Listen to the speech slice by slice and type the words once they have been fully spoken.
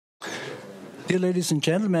Dear ladies and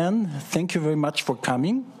gentlemen, thank you very much for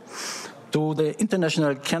coming to the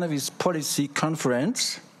International Cannabis Policy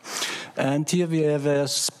Conference. And here we have a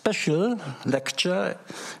special lecture,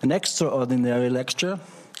 an extraordinary lecture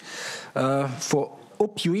for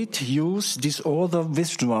opioid use disorder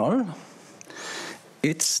withdrawal.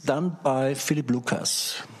 It's done by Philippe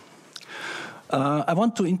Lucas. I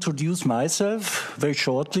want to introduce myself very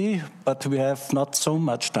shortly, but we have not so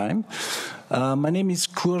much time. My name is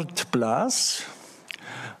Kurt Blas.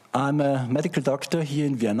 I'm a medical doctor here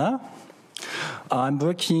in Vienna. I'm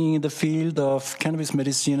working in the field of cannabis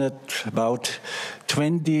medicine at about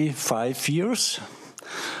 25 years.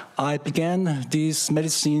 I began this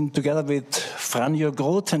medicine together with Franjo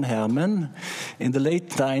Grotenhermen in the late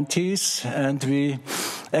 90s, and we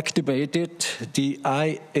activated the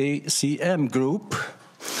IACM group.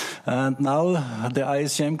 And now the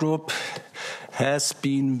IACM group has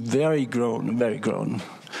been very grown.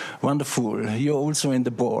 Wonderful. You're also in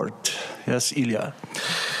the board. Yes, Ilya.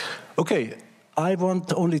 Okay, I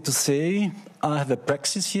want only to say I have a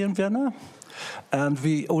praxis here in Vienna, and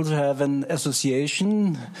we also have an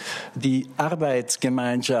association, the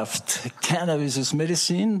Arbeitsgemeinschaft Cannabis is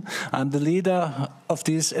Medicine. I'm the leader of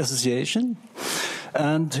this association.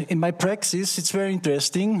 And in my praxis, it's very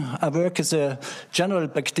interesting. I work as a general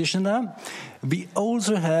practitioner. We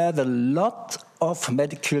also have a lot of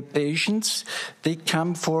medical patients. They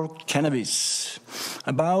come for cannabis.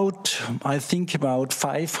 I think about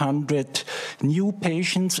 500 new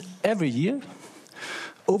patients every year.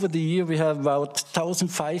 Over the year, we have about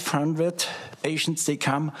 1,500 patients. They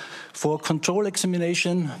come for control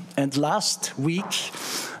examination. And last week,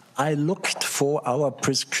 I looked for our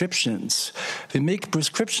prescriptions. We make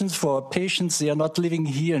prescriptions for patients. They are not living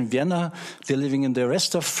here in Vienna. They're living in the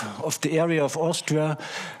rest of the area of Austria.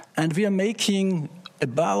 And we are making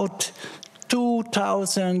about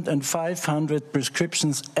 2,500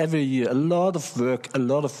 prescriptions every year. A lot of work.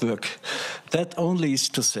 That only is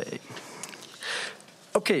to say.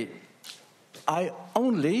 Okay, I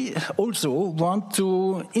also want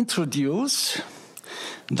to introduce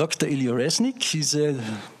Dr. Ilya Reznik. He's a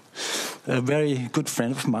very good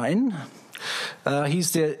friend of mine.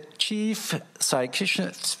 He's the chief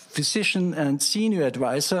physician and senior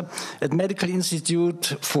advisor at Medical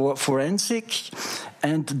Institute for Forensic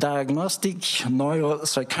and Diagnostic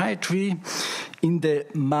Neuropsychiatry in the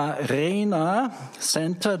Marena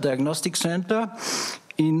Center, Diagnostic Center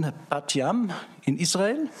in Bat Yam in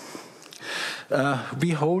Israel.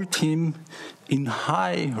 We hold him in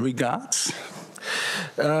high regards.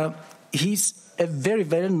 He's a very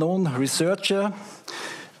well-known researcher,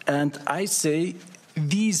 and I say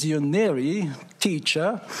visionary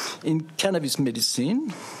teacher in cannabis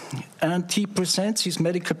medicine, and he presents his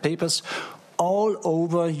medical papers all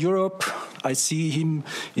over Europe. I see him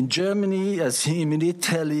in Germany, I see him in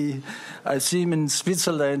Italy, I see him in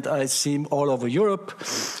Switzerland, I see him all over Europe,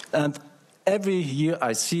 and every year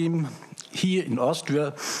I see him here in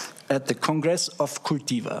Austria at the Congress of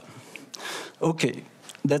Cultiva. Okay,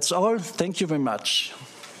 that's all. Thank you very much.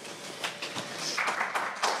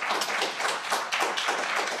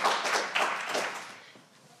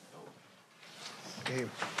 Okay.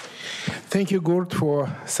 Thank you, Gurt, for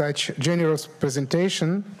such generous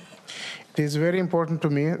presentation. It is very important to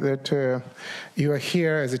me that you are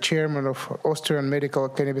here as the chairman of Austrian Medical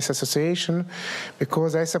Cannabis Association,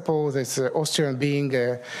 because I suppose as Austrian being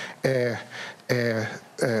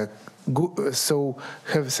so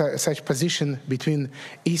have such position between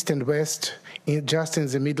East and West, just in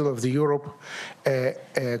the middle of the Europe,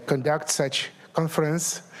 conduct such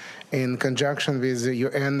conference in conjunction with the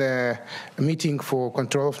UN meeting for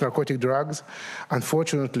control of narcotic drugs.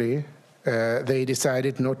 Unfortunately, they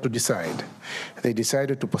decided not to decide. They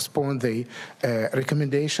decided to postpone the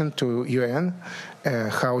recommendation to UN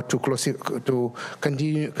how to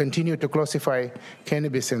continue to classify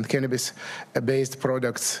cannabis and cannabis-based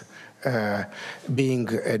products being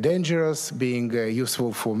dangerous, being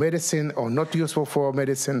useful for medicine or not useful for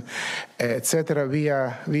medicine, etc. We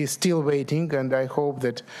are still waiting, and I hope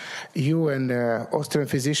that you and Austrian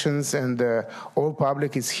physicians and all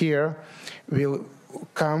public is here will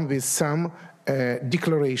come with some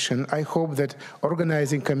declaration. I hope that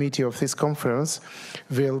organizing committee of this conference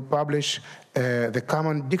will publish the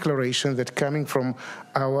common declaration that coming from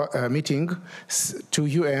our meeting to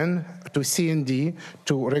UN, to CND,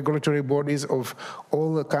 to regulatory bodies of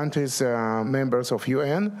all the countries members of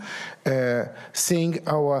UN, saying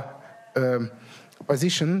our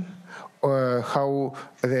position how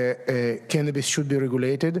the cannabis should be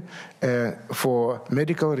regulated for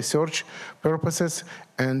medical research purposes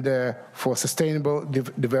and for sustainable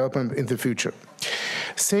development in the future.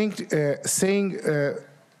 saying a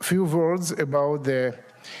few words about the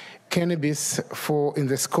cannabis in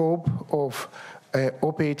the scope of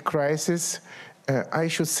opioid crisis. I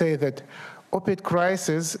should say that opioid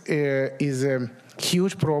crisis is a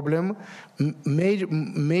huge problem,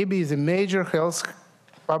 maybe the major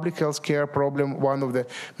public health care problem, one of the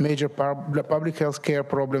major public health care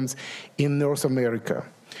problems in North America,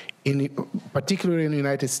 particularly in the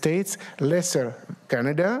United States, lesser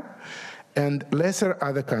Canada, and lesser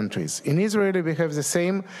other countries. In Israel, we have the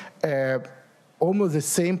same, almost the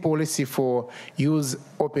same policy for use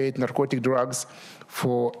opioid narcotic drugs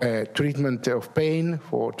for treatment of pain,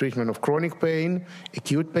 for treatment of chronic pain,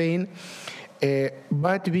 acute pain,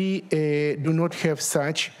 but we do not have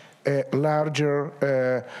such larger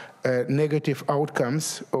negative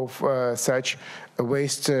outcomes of such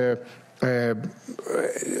waste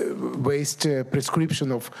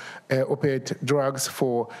prescription of opioid drugs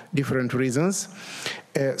for different reasons.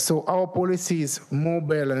 So our policy is more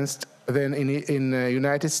balanced than in the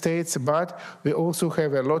United States, but we also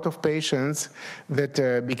have a lot of patients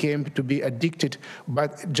that became to be addicted,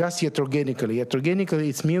 but just iatrogenically. Iatrogenically,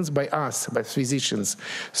 it means by us, by physicians.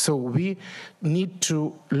 So we need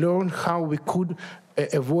to learn how we could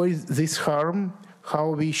avoid this harm, how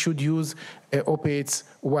we should use opiates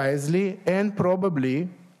wisely, and probably,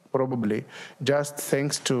 just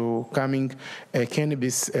thanks to coming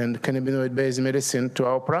cannabis and cannabinoid-based medicine to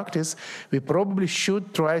our practice, we probably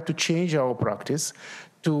should try to change our practice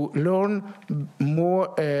to learn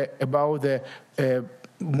more about the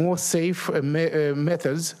more safe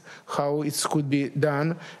methods, how it could be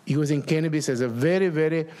done using cannabis as a very,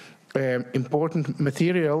 very important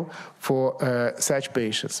material for such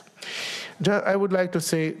patients. I would like to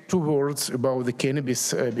say 2 words about the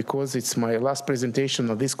cannabis because it's my last presentation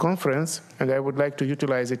of this conference, and I would like to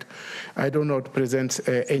utilize it. I do not present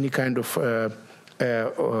any kind of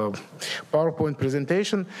PowerPoint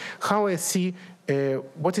presentation. How I see,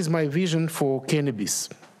 what is my vision for cannabis?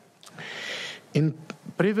 In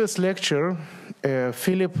previous lecture,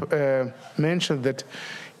 Philippe mentioned that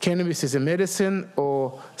cannabis is a medicine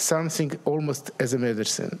or something almost as a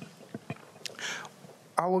medicine.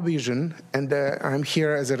 Our vision, and I'm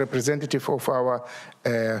here as a representative of our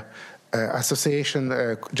association,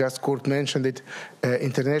 just Kurt mentioned it,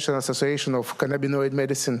 International Association of Cannabinoid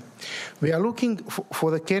Medicine. We are looking for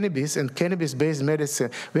the cannabis and cannabis-based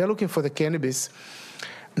medicine. We are looking for the cannabis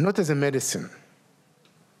not as a medicine.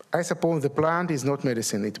 I suppose the plant is not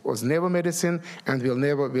medicine. It was never medicine and will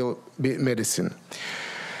never be medicine.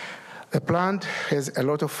 The plant has a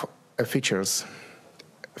lot of features,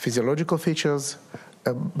 physiological features,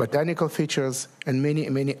 botanical features, and many,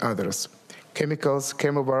 many others, chemicals,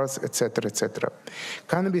 chemobars, etc., etc.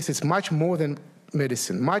 Cannabis is much more than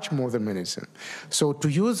medicine, much more than medicine. So to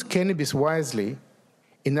use cannabis wisely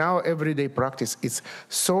in our everyday practice is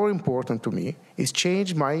so important to me. It's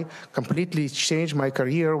completely changed my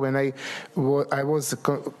career when I was a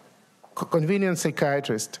convenient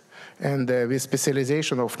psychiatrist and with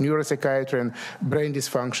specialization of neuropsychiatry and brain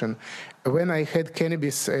dysfunction. When I had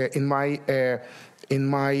cannabis in my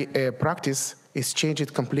practice, it's changed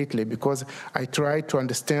it completely because I try to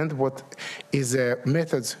understand what is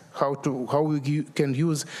methods, how we can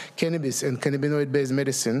use cannabis and cannabinoid-based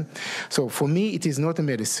medicine. So for me, it is not a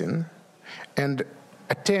medicine, and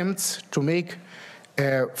attempts to make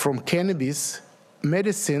from cannabis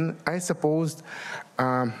medicine, I suppose,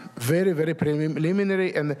 very, very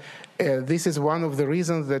preliminary, and this is one of the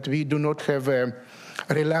reasons that we do not have a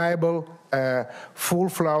reliable full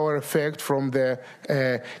flower effect from the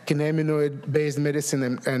cannabinoid-based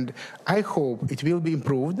medicine, and I hope it will be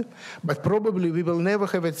improved, but probably we will never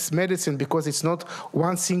have its medicine because it's not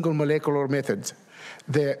one single molecular method.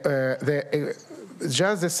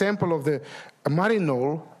 Just the sample of the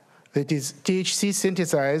marinol, that is THC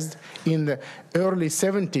synthesized in the early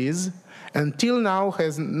 70s, until now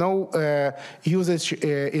has no usage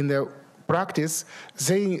in the practice,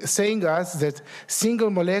 saying us that single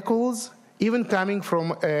molecules, even coming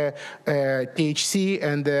from THC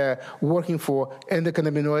and working for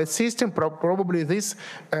endocannabinoid system, probably this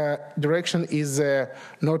direction is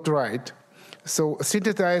not right. So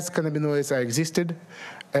synthesized cannabinoids are existed.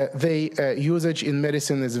 Their usage in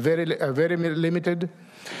medicine is very limited.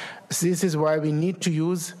 This is why we need to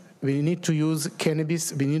use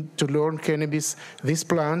cannabis. We need to learn cannabis, this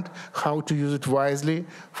plant, how to use it wisely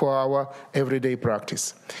for our everyday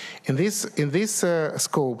practice. In this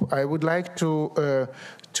scope, I would like to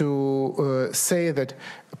say that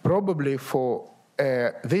probably for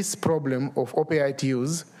this problem of opioid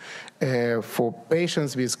use for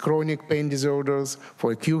patients with chronic pain disorders,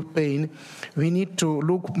 for acute pain, we need to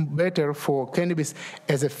look better for cannabis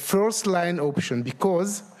as a first-line option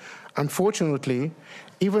because, unfortunately,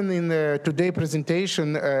 even in today's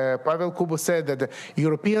presentation, Pavel Kubo said that the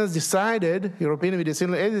European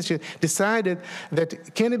Medicinal Agency decided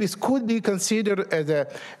that cannabis could be considered as a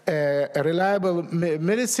reliable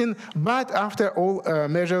medicine, but after all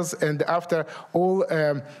measures and after all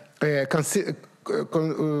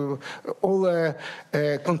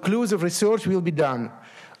conclusive research will be done.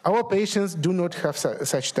 Our patients do not have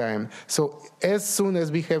such time. So as soon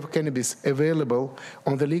as we have cannabis available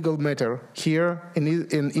on the legal matter here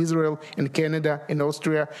in Israel, in Canada, in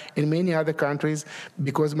Austria, in many other countries,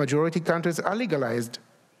 because majority countries are legalized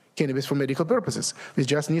cannabis for medical purposes. We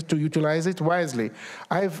just need to utilize it wisely.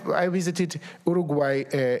 I visited Uruguay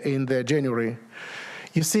in January.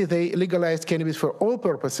 You see, they legalized cannabis for all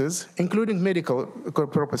purposes, including medical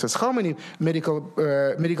purposes. How many medical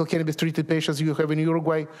cannabis-treated patients you have in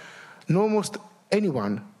Uruguay? Almost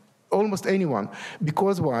anyone. Almost anyone.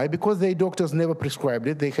 Because why? Because their doctors never prescribed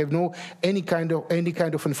it. They have any kind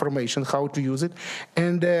of information how to use it.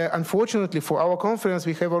 And unfortunately, for our conference,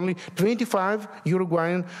 we have only 25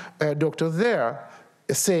 Uruguayan doctors there,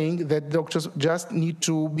 saying that doctors just need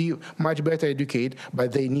to be much better educated,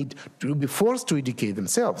 but they need to be forced to educate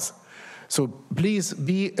themselves. So please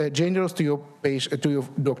be generous to your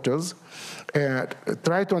doctors.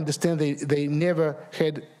 Try to understand they never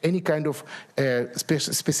had any kind of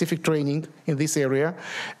specific training in this area.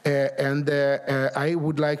 And I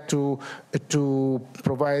would like to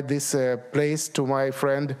provide this place to my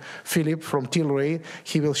friend Philippe from Tilray.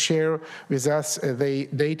 He will share with us the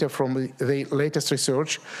data from the latest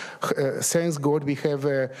research. Thanks God we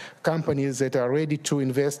have companies that are ready to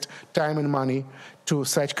invest time and money to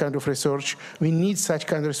such kind of research. We need such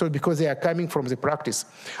kind of research because they are coming from the practice.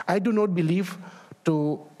 I do not believe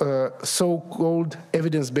to so-called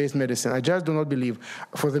evidence-based medicine. I just do not believe.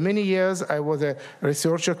 For the many years, I was a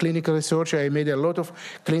researcher, clinical researcher. I made a lot of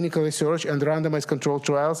clinical research and randomized controlled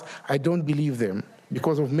trials. I don't believe them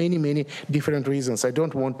because of many, many different reasons. I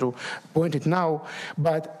don't want to point it now,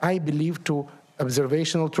 but I believe to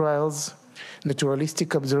observational trials,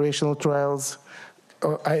 naturalistic observational trials.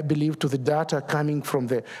 I believe to the data coming from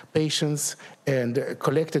the patients and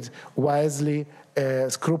collected wisely,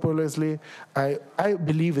 scrupulously. I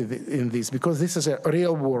believe in this because this is a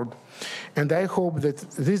real world. And I hope that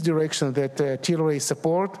this direction that Tilray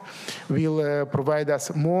support will provide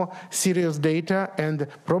us more serious data and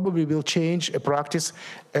probably will change a practice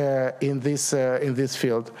in this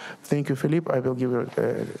field. Thank you, Philippe. I will give you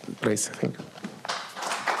a place. Thank you.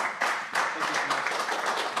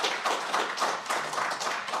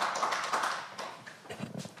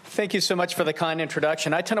 Thank you so much for the kind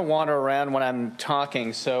introduction. I tend to wander around when I'm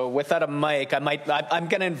talking, so without a mic, I'm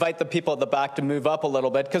going to invite the people at the back to move up a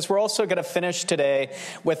little bit, because we're also going to finish today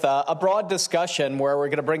with a broad discussion where we're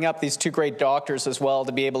going to bring up these two great doctors as well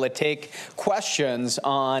to be able to take questions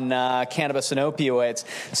on cannabis and opioids.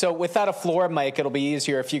 So without a floor mic, it'll be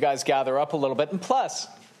easier if you guys gather up a little bit. And plus,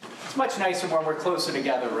 it's much nicer when we're closer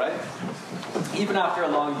together, right? Even after a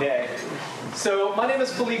long day. So my name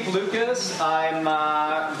is Philippe Lucas. I'm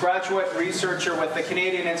a graduate researcher with the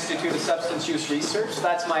Canadian Institute of Substance Use Research.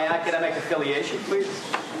 That's my academic affiliation, please.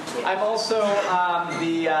 I'm also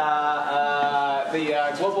the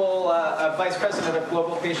global vice president of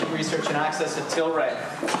global patient research and access at Tilray.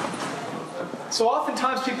 So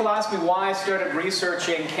oftentimes people ask me why I started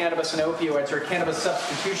researching cannabis and opioids, or cannabis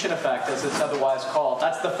substitution effect, as it's otherwise called.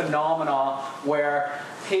 That's the phenomenon where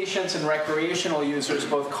patients and recreational users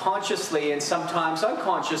both consciously and sometimes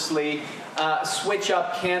unconsciously switch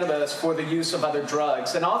up cannabis for the use of other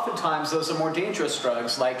drugs. And oftentimes those are more dangerous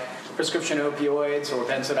drugs like prescription opioids or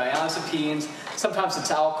benzodiazepines. Sometimes it's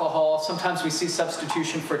alcohol. Sometimes we see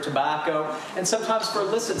substitution for tobacco. And sometimes for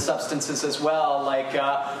illicit substances as well, like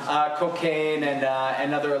cocaine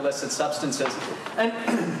and other illicit substances. And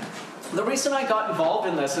the reason I got involved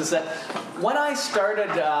in this is that when I started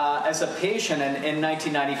as a patient in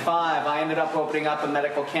 1995, I ended up opening up a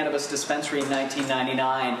medical cannabis dispensary in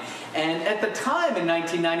 1999. And at the time in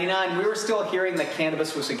 1999, we were still hearing that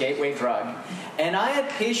cannabis was a gateway drug. And I had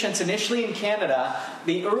patients initially in Canada.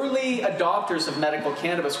 The early adopters of medical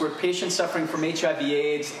cannabis were patients suffering from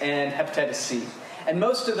HIV/AIDS and hepatitis C. And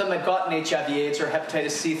most of them had gotten HIV/AIDS or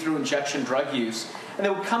hepatitis C through injection drug use. And they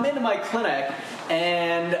would come into my clinic,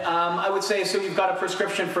 And I would say, so you've got a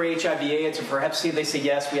prescription for HIV/AIDS or for Hep C. They say,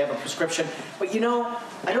 yes, we have a prescription. But you know,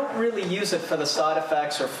 I don't really use it for the side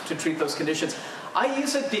effects or to treat those conditions. I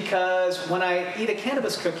use it because when I eat a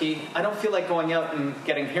cannabis cookie, I don't feel like going out and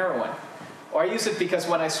getting heroin. Or I use it because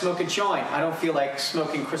when I smoke a joint, I don't feel like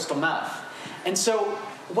smoking crystal meth. And so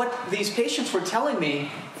what these patients were telling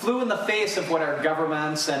me flew in the face of what our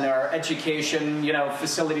governments and our education,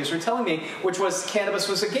 facilities were telling me, which was cannabis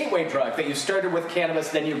was a gateway drug, that you started with cannabis,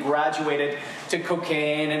 then you graduated to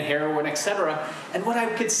cocaine and heroin, etc. And what I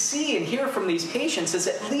could see and hear from these patients is,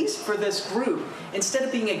 at least for this group, instead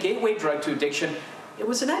of being a gateway drug to addiction, it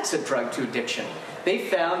was an exit drug to addiction. They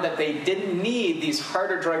found that they didn't need these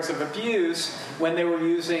harder drugs of abuse when they were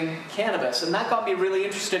using cannabis. And that got me really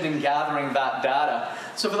interested in gathering that data.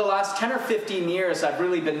 So for the last 10 or 15 years, I've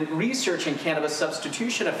really been researching cannabis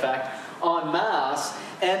substitution effect en masse.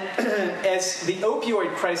 And as the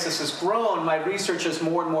opioid crisis has grown, my research is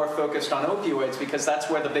more and more focused on opioids because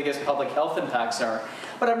that's where the biggest public health impacts are.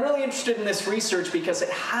 But I'm really interested in this research because it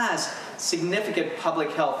has significant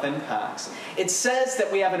public health impacts. It says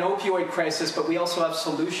that we have an opioid crisis, but we also have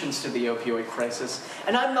solutions to the opioid crisis.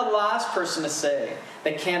 And I'm the last person to say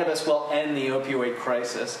that cannabis will end the opioid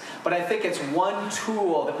crisis. But I think it's one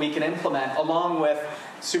tool that we can implement along with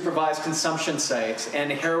supervised consumption sites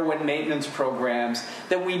and heroin maintenance programs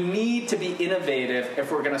that we need to be innovative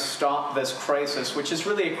if we're going to stop this crisis, which is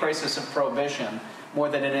really a crisis of prohibition more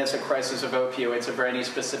than it is a crisis of opioids or any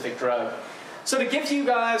specific drug. So to give you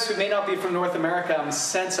guys who may not be from North America a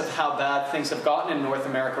sense of how bad things have gotten in North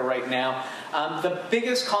America right now, the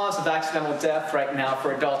biggest cause of accidental death right now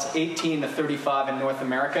for adults 18 to 35 in North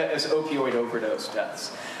America is opioid overdose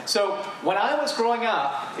deaths. So when I was growing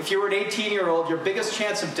up, if you were an 18-year-old, your biggest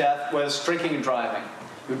chance of death was drinking and driving.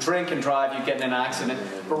 You drink and drive, you get in an accident.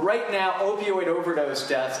 But right now, opioid overdose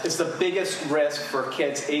deaths is the biggest risk for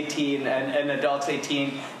kids 18 and adults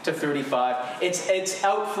 18 to 35. It's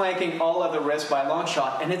outflanking all other risks by a long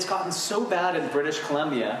shot, and it's gotten so bad in British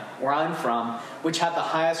Columbia, where I'm from, which had the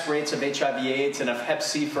highest rates of HIV/AIDS and of Hep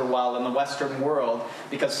C for a while in the Western world,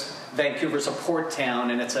 because Vancouver's a port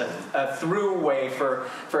town and it's a throughway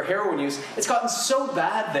for heroin use. It's gotten so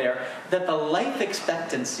bad there that the life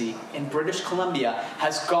expectancy in British Columbia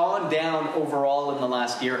has gone down overall in the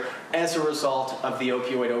last year as a result of the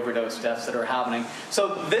opioid overdose deaths that are happening.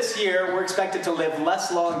 So this year, we're expected to live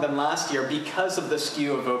less long than last year because of the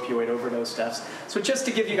skew of opioid overdose deaths. So just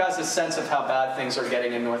to give you guys a sense of how bad things are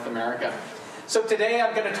getting in North America. So today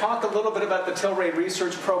I'm going to talk a little bit about the Tilray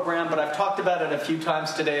research program, but I've talked about it a few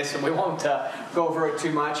times today, so we won't go over it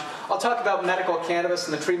too much. I'll talk about medical cannabis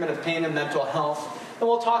and the treatment of pain and mental health. And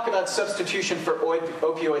we'll talk about substitution for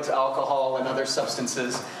opioids, alcohol, and other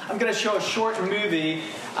substances. I'm going to show a short movie,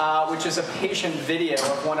 which is a patient video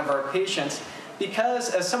of one of our patients,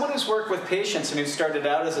 because as someone who's worked with patients and who started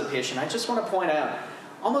out as a patient, I just want to point out,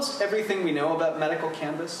 almost everything we know about medical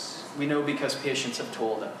cannabis, we know because patients have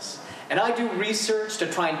told us. And I do research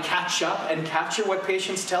to try and catch up and capture what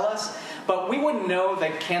patients tell us, but we wouldn't know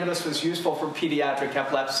that cannabis was useful for pediatric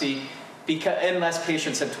epilepsy unless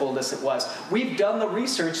patients had told us it was. We've done the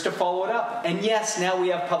research to follow it up, and yes, now we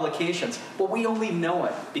have publications, but we only know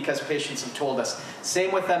it because patients have told us.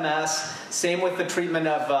 Same with MS, same with the treatment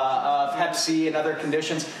of Hep C and other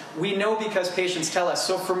conditions. We know because patients tell us.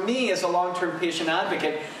 So for me, as a long-term patient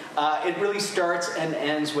advocate, it really starts and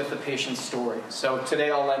ends with the patient's story. So today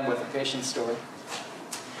I'll end with a patient's story.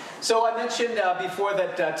 So I mentioned before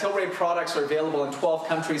that Tilray products are available in 12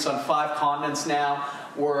 countries on 5 continents now.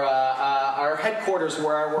 Our headquarters,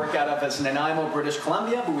 where I work out of, is in Nanaimo, British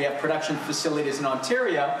Columbia, but we have production facilities in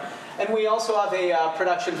Ontario. And we also have a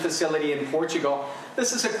production facility in Portugal.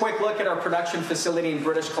 This is a quick look at our production facility in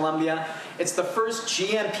British Columbia. It's the first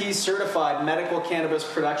GMP-certified medical cannabis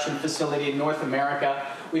production facility in North America.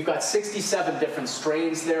 We've got 67 different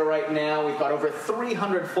strains there right now. We've got over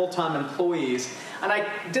 300 full-time employees. And I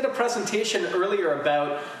did a presentation earlier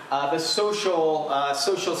about the social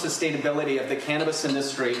sustainability of the cannabis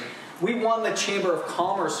industry. We won the Chamber of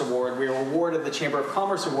Commerce Award. We were awarded the Chamber of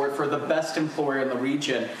Commerce Award for the best employer in the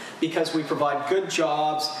region because we provide good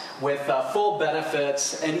jobs with full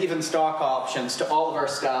benefits and even stock options to all of our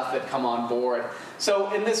staff that come on board.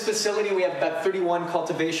 So in this facility, we have about 31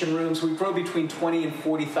 cultivation rooms. We grow between 20 and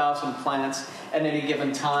 40,000 plants at any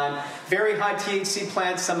given time. Very high THC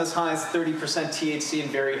plants, some as high as 30% THC, and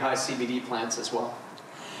very high CBD plants as well.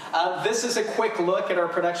 This is a quick look at our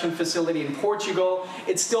production facility in Portugal.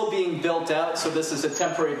 It's still being built out, so this is a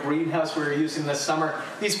temporary greenhouse we were using this summer.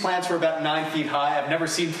 These plants were about 9 feet high. I've never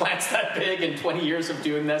seen plants that big in 20 years of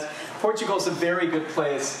doing this. Portugal is a very good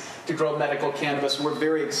place to grow medical cannabis. We're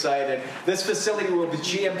very excited. This facility will be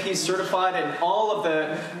GMP certified, and all of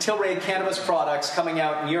the Tilray cannabis products coming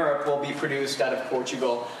out in Europe will be produced out of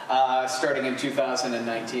Portugal starting in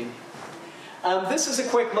 2019. This is a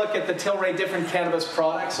quick look at the Tilray different cannabis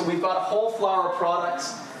products. So we've got whole flower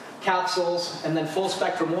products, capsules, and then full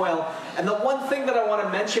spectrum oil. And the one thing that I want to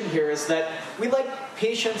mention here is that we like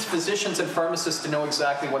patients, physicians, and pharmacists to know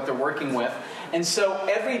exactly what they're working with. And so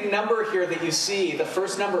every number here that you see, the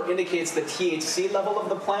first number indicates the THC level of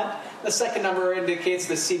the plant. The second number indicates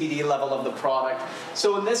the CBD level of the product.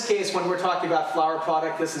 So in this case, when we're talking about flower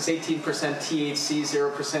product, this is 18% THC,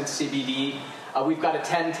 0% CBD. We've got a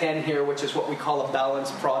 10-10 here, which is what we call a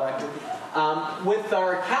balanced product. With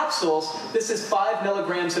our capsules, this is 5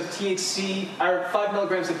 milligrams of THC, or 5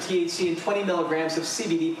 milligrams of THC and 20 milligrams of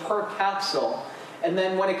CBD per capsule. And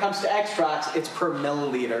then when it comes to extracts, it's per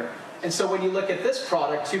milliliter. And so when you look at this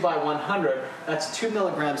product, 2x100, that's 2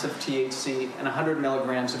 milligrams of THC and 100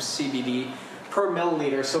 milligrams of CBD per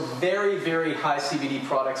milliliter. So very, very high CBD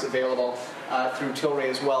products available through Tilray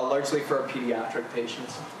as well, largely for our pediatric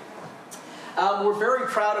patients. We're very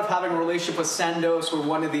proud of having a relationship with Sandoz. We're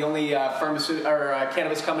one of the only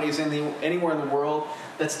cannabis companies anywhere in the world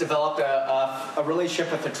that's developed a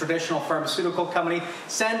relationship with a traditional pharmaceutical company.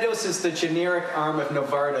 Sandoz is the generic arm of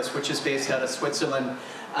Novartis, which is based out of Switzerland.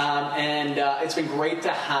 It's been great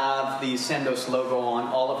to have the Sandoz logo on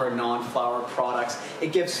all of our non-flower products.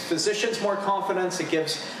 It gives physicians more confidence. It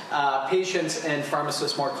gives patients and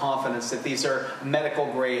pharmacists more confidence that these are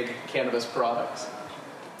medical-grade cannabis products.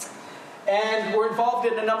 And we're involved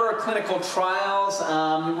in a number of clinical trials,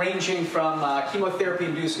 ranging from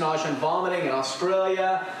chemotherapy-induced nausea and vomiting in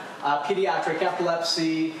Australia, pediatric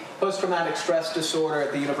epilepsy, post-traumatic stress disorder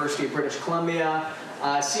at the University of British Columbia,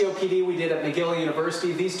 COPD we did at McGill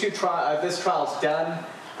University. This trial's done.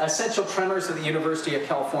 Essential tremors at the University of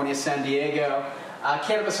California, San Diego.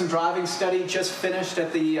 Cannabis and driving study just finished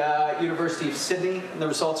at the University of Sydney, and the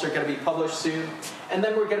results are going to be published soon. And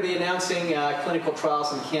then we're going to be announcing clinical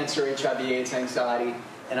trials in cancer, HIV/AIDS, anxiety,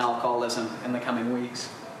 and alcoholism in the coming weeks.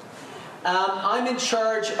 I'm in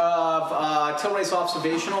charge of Tilray's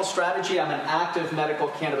observational strategy. I'm an active medical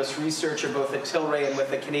cannabis researcher both at Tilray and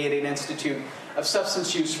with the Canadian Institute of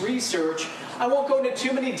Substance Use Research. I won't go into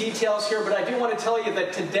too many details here, but I do want to tell you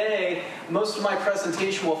that today most of my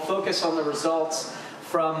presentation will focus on the results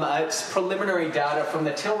from preliminary data from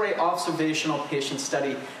the Tilray Observational Patient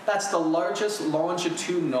Study. That's the largest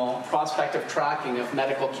longitudinal prospective tracking of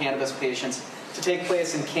medical cannabis patients to take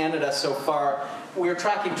place in Canada so far. We're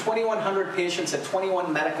tracking 2,100 patients at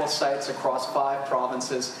 21 medical sites across 5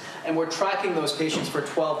 provinces, and we're tracking those patients for a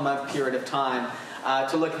 12-month period of time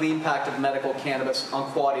to look at the impact of medical cannabis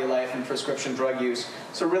on quality of life and prescription drug use.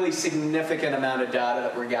 So really significant amount of data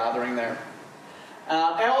that we're gathering there.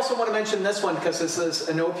 I also want to mention this one because this is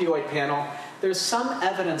an opioid panel. There's some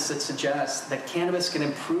evidence that suggests that cannabis can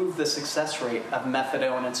improve the success rate of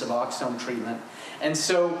methadone and Suboxone treatment. And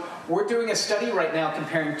so we're doing a study right now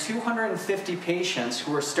comparing 250 patients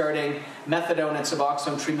who are starting methadone and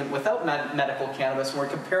Suboxone treatment without medical cannabis, and we're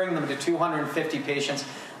comparing them to 250 patients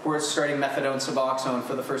who are starting methadone and Suboxone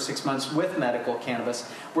for the first 6 months with medical cannabis.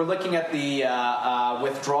 We're looking at the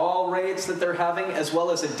withdrawal rates that they're having, as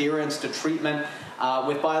well as adherence to treatment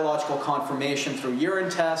with biological confirmation through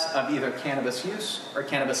urine tests of either cannabis use or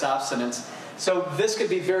cannabis abstinence. So this could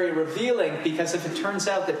be very revealing, because if it turns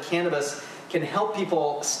out that cannabis can help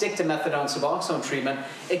people stick to methadone Suboxone treatment,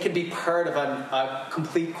 it can be part of a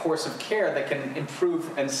complete course of care that can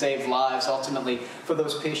improve and save lives ultimately for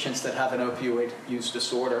those patients that have an opioid use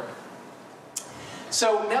disorder.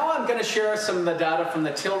 So now I'm going to share some of the data from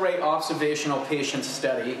the Tilray Observational Patient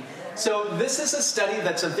Study. So this is a study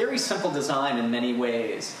that's a very simple design in many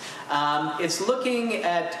ways. It's looking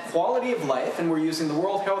at quality of life, and we're using the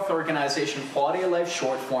World Health Organization Quality of Life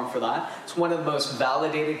short form for that. It's one of the most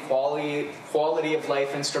validated quality of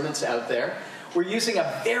life instruments out there. We're using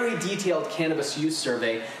a very detailed cannabis use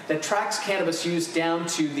survey that tracks cannabis use down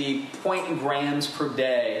to the 0.0 grams per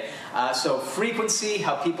day. So frequency,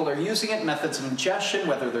 how people are using it, methods of ingestion,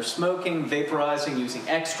 whether they're smoking, vaporizing, using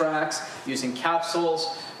extracts, using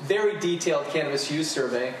capsules. Very detailed cannabis use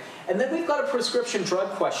survey. And then we've got a prescription drug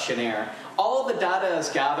questionnaire. All of the data is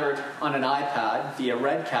gathered on an iPad via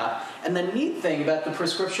RedCap. And the neat thing about the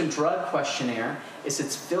prescription drug questionnaire is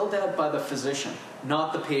it's filled out by the physician,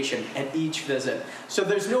 not the patient, at each visit. So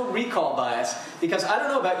there's no recall bias, because I don't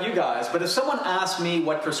know about you guys, but if someone asked me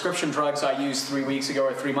what prescription drugs I used 3 weeks ago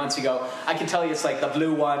or 3 months ago, I can tell you it's like the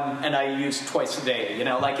blue one, and I use twice a day. You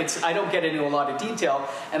know, like I don't get into a lot of detail,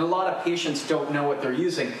 and a lot of patients don't know what they're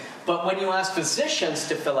using. But when you ask physicians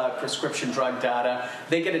to fill out prescription drug data,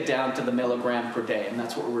 they get it down to the milligram per day, and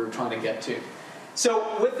that's what we were trying to get to.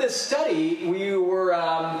 So with this study, we were,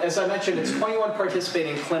 as I mentioned, it's 21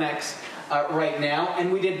 participating clinics right now,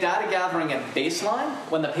 and we did data gathering at baseline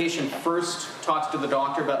when the patient first talks to the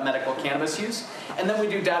doctor about medical cannabis use, and then we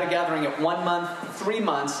do data gathering at 1 month, 3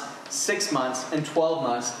 months, 6 months, and 12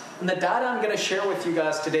 months. And the data I'm going to share with you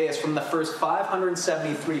guys today is from the first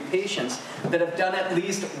 573 patients that have done at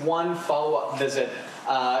least one follow-up visit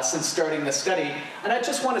since starting the study. And I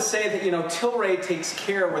just want to say that, Tilray takes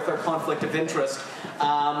care with our conflict of interest.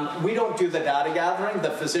 We don't do the data gathering.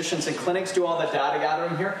 The physicians and clinics do all the data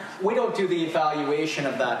gathering here. We don't do the evaluation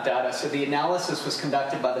of that data. So the analysis was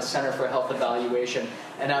conducted by the Center for Health Evaluation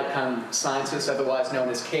and Outcome Sciences, otherwise known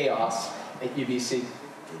as CHAOS at UBC.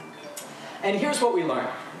 And here's what we learned.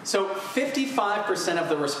 So 55% of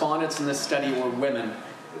the respondents in this study were women.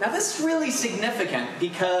 Now this is really significant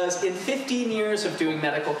because in 15 years of doing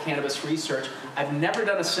medical cannabis research, I've never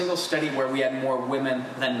done a single study where we had more women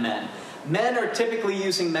than men. Men are typically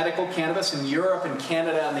using medical cannabis in Europe and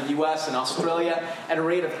Canada and the US and Australia at a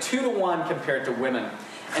rate of 2 to 1 compared to women.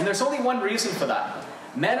 And there's only one reason for that.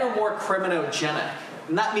 Men are more criminogenic,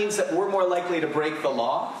 and that means that we're more likely to break the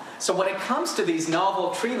law. So when it comes to these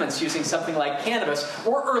novel treatments using something like cannabis,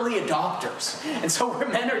 we're early adopters. And so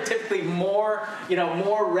men are typically more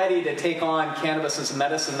ready to take on cannabis as a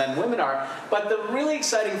medicine than women are. But the really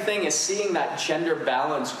exciting thing is seeing that gender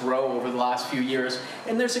balance grow over the last few years.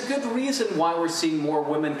 And there's a good reason why we're seeing more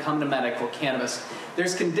women come to medical cannabis.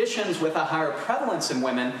 There's conditions with a higher prevalence in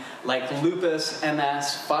women like lupus,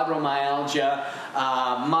 MS, fibromyalgia,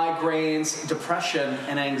 migraines, depression,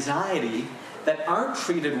 and anxiety that aren't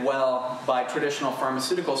treated well by traditional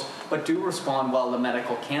pharmaceuticals, but do respond well to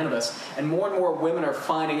medical cannabis. And more women are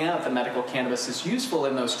finding out that medical cannabis is useful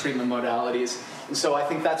in those treatment modalities. And so I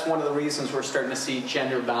think that's one of the reasons we're starting to see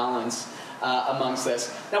gender balance amongst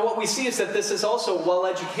this. Now what we see is that this is also a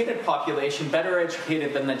well-educated population, better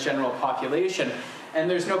educated than the general population. And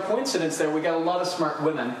there's no coincidence there. We got a lot of smart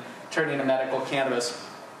women turning to medical cannabis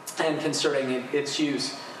and concerning its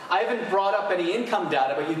use. I haven't brought up any income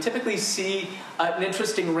data, but you typically see an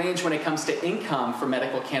interesting range when it comes to income for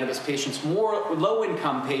medical cannabis patients, more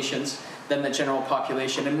low-income patients than the general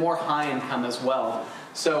population, and more high-income as well.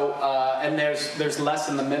 So, and there's less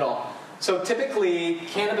in the middle. So typically,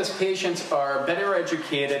 cannabis patients are better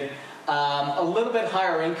educated, a little bit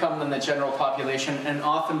higher income than the general population, and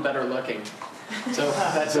often better looking. So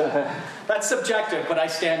that's subjective, but I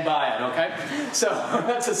stand by it, okay? So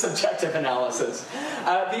that's a subjective analysis.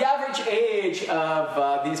 The average age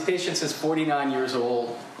of these patients is 49 years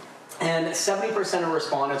old, and 70% of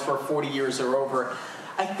respondents were 40 years or over.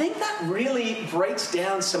 I think that really breaks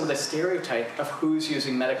down some of the stereotype of who's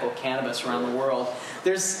using medical cannabis around the world.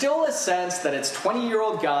 There's still a sense that it's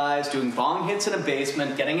 20-year-old guys doing bong hits in a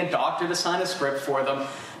basement, getting a doctor to sign a script for them.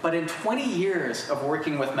 But in 20 years of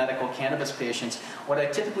working with medical cannabis patients, what I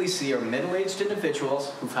typically see are middle-aged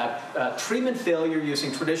individuals who've had treatment failure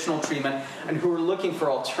using traditional treatment and who are looking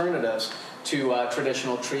for alternatives to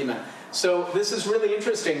traditional treatment. So this is really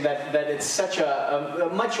interesting that it's such a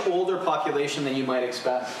much older population than you might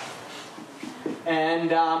expect.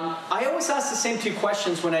 And I always ask the same two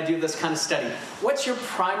questions when I do this kind of study. What's your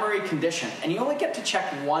primary condition? And you only get to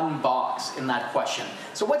check one box in that question.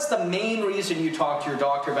 So what's the main reason you talk to your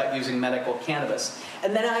doctor about using medical cannabis?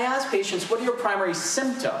 And then I ask patients, what are your primary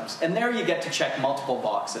symptoms? And there you get to check multiple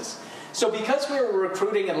boxes. So because we were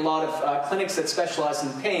recruiting at a lot of clinics that specialize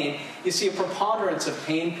in pain, you see a preponderance of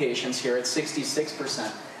pain patients here at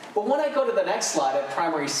 66%. But when I go to the next slide at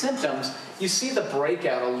primary symptoms, you see the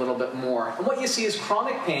breakout a little bit more. And what you see is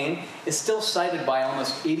chronic pain is still cited by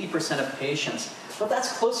almost 80% of patients. But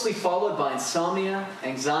that's closely followed by insomnia,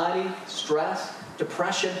 anxiety, stress,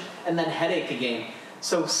 depression, and then headache again.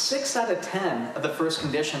 So 6 out of 10 of the first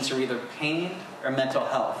conditions are either pain or mental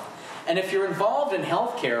health. And if you're involved in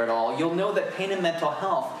healthcare at all, you'll know that pain and mental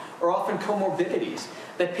health are often comorbidities,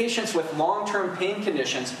 that patients with long-term pain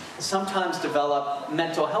conditions sometimes develop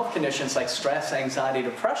mental health conditions like stress, anxiety,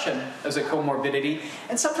 depression as a comorbidity,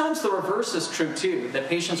 and sometimes the reverse is true too, that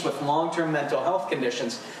patients with long-term mental health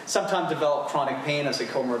conditions sometimes develop chronic pain as a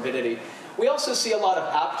comorbidity. We also see a lot of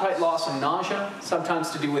appetite loss and nausea,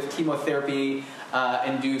 sometimes to do with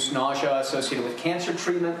chemotherapy-induced nausea associated with cancer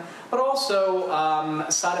treatment, but also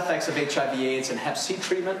side effects of HIV/AIDS and Hep C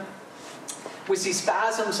treatment. We see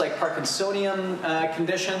spasms like Parkinsonian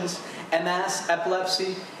conditions, MS,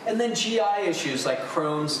 epilepsy, and then GI issues like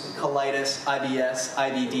Crohn's, colitis, IBS,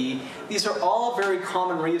 IBD. These are all very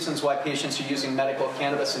common reasons why patients are using medical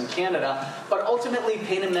cannabis in Canada, but ultimately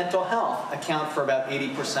pain and mental health account for about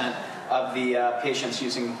 80% of the patients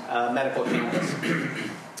using medical cannabis.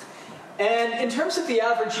 And in terms of the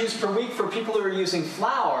average use per week for people who are using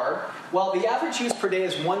flower, well, the average use per day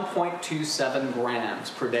is 1.27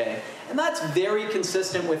 grams per day. And that's very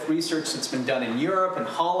consistent with research that's been done in Europe, in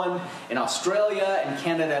Holland, in Australia, in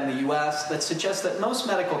Canada, and the US that suggests that most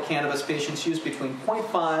medical cannabis patients use between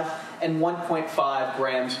 0.5 and 1.5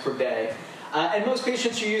 grams per day. And most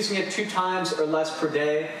patients are using it 2 times or less per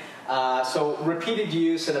day, so repeated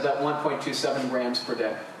use at about 1.27 grams per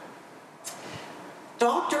day.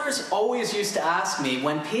 Doctors always used to ask me,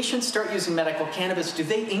 when patients start using medical cannabis, do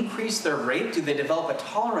they increase their rate? Do they develop a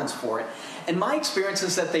tolerance for it? And my experience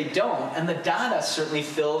is that they don't, and the data certainly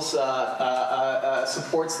supports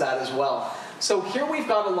that as well. So here we've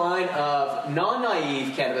got a line of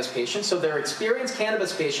non-naive cannabis patients, so they're experienced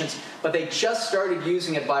cannabis patients, but they just started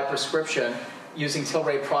using it by prescription, using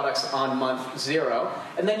Tilray products on month 0.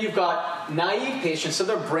 And then you've got naive patients, so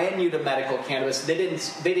they're brand new to medical cannabis. They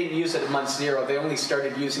didn't use it at month 0. They only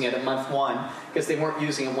started using it at month 1 because they weren't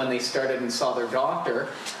using it when they started and saw their doctor.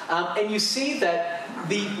 And you see that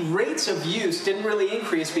the rates of use didn't really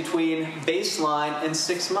increase between baseline and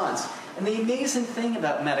 6 months. And the amazing thing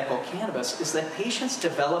about medical cannabis is that patients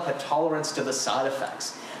develop a tolerance to the side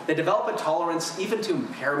effects. They develop a tolerance even to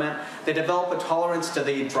impairment. They develop a tolerance to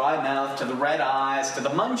the dry mouth, to the red eyes, to the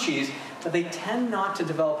munchies, but they tend not to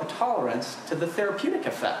develop a tolerance to the therapeutic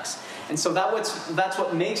effects. And so that's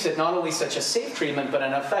what makes it not only such a safe treatment, but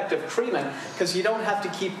an effective treatment, because you don't have to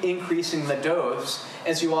keep increasing the dose,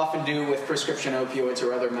 as you often do with prescription opioids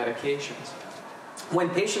or other medications. When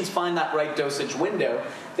patients find that right dosage window,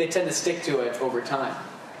 they tend to stick to it over time.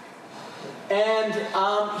 And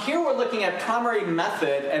here we're looking at primary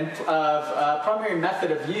method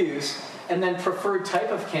of use, and then preferred type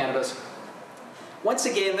of cannabis. Once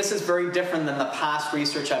again, this is very different than the past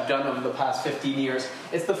research I've done over the past 15 years.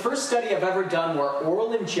 It's the first study I've ever done where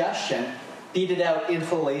oral ingestion beated out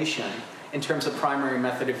inhalation in terms of primary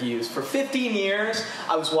method of use. For 15 years,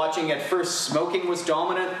 I was watching at first smoking was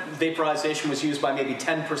dominant. Vaporization was used by maybe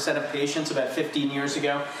 10% of patients about 15 years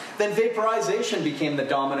ago. Then vaporization became the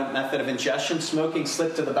dominant method of ingestion. Smoking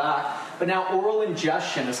slipped to the back. But now oral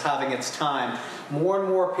ingestion is having its time. More and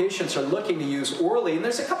more patients are looking to use orally, and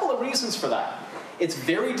there's a couple of reasons for that. It's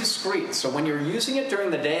very discreet, so when you're using it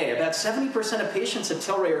during the day, about 70% of patients at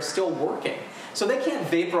Tilray are still working. So they can't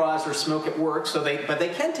vaporize or smoke at work, but they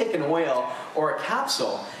can take an oil or a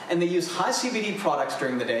capsule, and they use high CBD products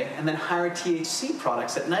during the day and then higher THC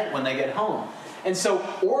products at night when they get home. And so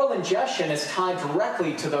oral ingestion is tied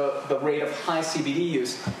directly to the rate of high CBD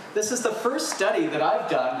use. This is the first study that I've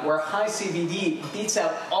done where high CBD beats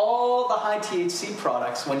out all the high THC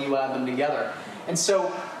products when you add them together. And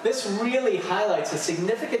so this really highlights a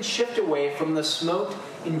significant shift away from the smoked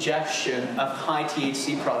ingestion of high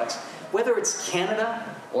THC products. Whether it's Canada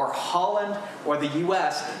or Holland or the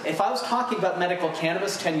US, if I was talking about medical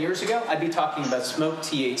cannabis 10 years ago, I'd be talking about smoked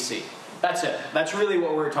THC. That's it. That's really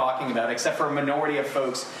what we're talking about, except for a minority of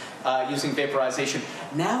folks using vaporization.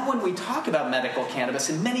 Now when we talk about medical cannabis,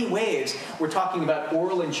 in many ways, we're talking about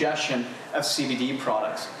oral ingestion of CBD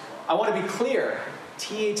products. I want to be clear.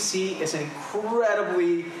 THC is an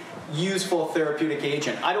incredibly useful therapeutic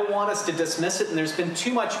agent. I don't want us to dismiss it, and there's been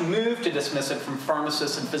too much move to dismiss it from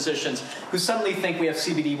pharmacists and physicians who suddenly think we have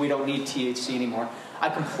CBD, we don't need THC anymore. I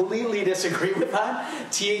completely disagree with that.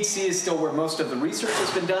 THC is still where most of the research has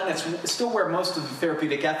been done. It's still where most of the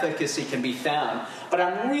therapeutic efficacy can be found. But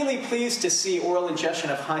I'm really pleased to see oral ingestion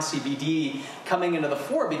of high CBD coming into the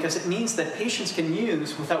fore because it means that patients can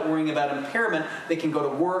use without worrying about impairment. They can go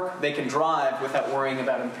to work, they can drive without worrying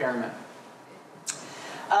about impairment.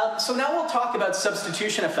 So now we'll talk about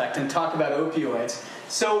substitution effect and talk about opioids.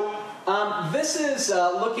 So this is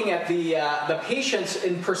looking at the patients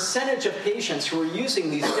in percentage of patients who are using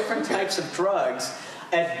these different types of drugs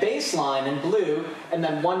at baseline in blue, and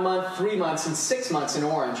then 1 month, 3 months, and 6 months in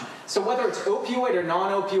orange. So whether it's opioid or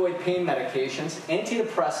non-opioid pain medications,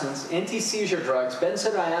 antidepressants, anti-seizure drugs,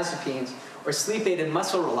 benzodiazepines, or sleep aid and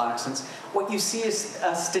muscle relaxants, what you see is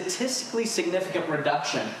a statistically significant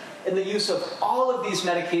reduction in the use of all of these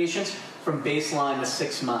medications from baseline to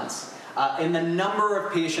 6 months. In the number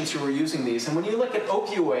of patients who are using these. And when you look at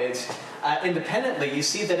opioids independently, you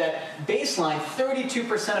see that at baseline,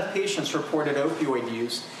 32% of patients reported opioid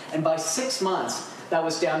use. And by 6 months, that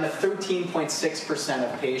was down to 13.6%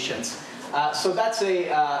 of patients. So that's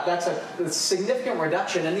a significant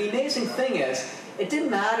reduction. And the amazing thing is, it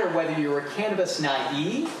didn't matter whether you were cannabis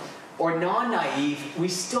naive or non-naive, we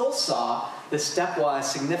still saw the stepwise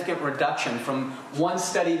significant reduction from one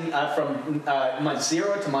study from month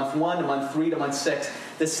 0 to month 1 to month 3 to month 6,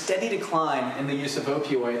 the steady decline in the use of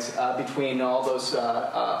opioids between all those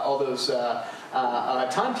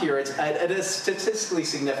time periods at a statistically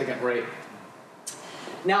significant rate.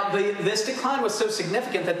 Now, this decline was so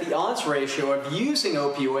significant that the odds ratio of using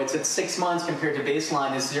opioids at 6 months compared to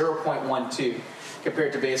baseline is 0.12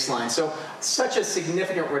 compared to baseline. So such a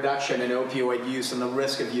significant reduction in opioid use and the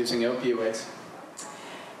risk of using opioids.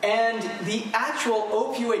 And the actual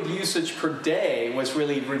opioid usage per day was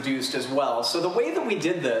really reduced as well. So the way that we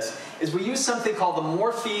did this is we used something called the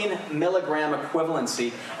morphine milligram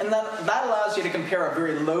equivalency, and that allows you to compare a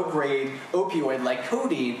very low-grade opioid like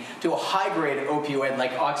codeine to a high-grade opioid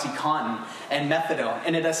like OxyContin and methadone,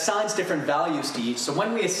 and it assigns different values to each. So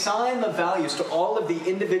when we assign the values to all of the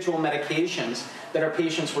individual medications that our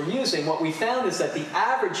patients were using, what we found is that the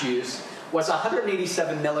average use was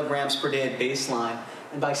 187 milligrams per day at baseline,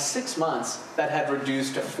 and by 6 months, that had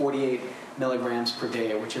reduced to 48 milligrams per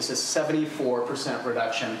day, which is a 74%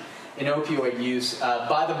 reduction in opioid use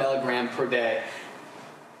by the milligram per day.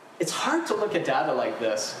 It's hard to look at data like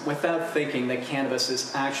this without thinking that cannabis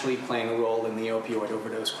is actually playing a role in the opioid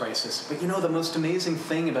overdose crisis. But you know, the most amazing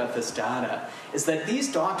thing about this data is that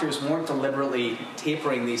these doctors weren't deliberately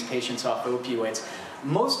tapering these patients off opioids.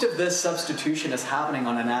 Most of this substitution is happening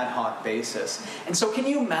on an ad hoc basis. And so can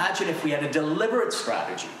you imagine if we had a deliberate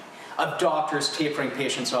strategy of doctors tapering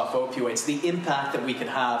patients off opioids, the impact that we could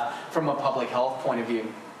have from a public health point of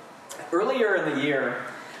view? Earlier in the year,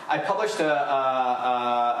 I published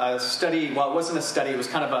a study, well, it wasn't a study, it was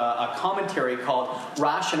kind of a commentary called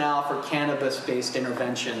Rationale for Cannabis-Based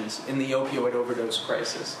Interventions in the Opioid Overdose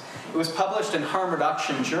Crisis. It was published in Harm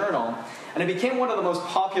Reduction Journal, and it became one of the most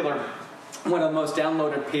popular, one of the most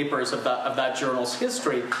downloaded papers of that journal's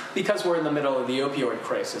history because we're in the middle of the opioid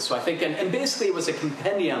crisis. So I think, and basically it was a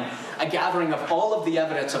compendium, a gathering of all of the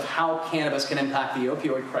evidence of how cannabis can impact the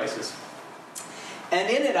opioid crisis. And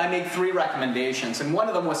in it, I make 3 recommendations, and one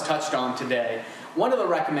of them was touched on today. One of the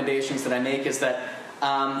recommendations that I make is that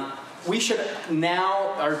we should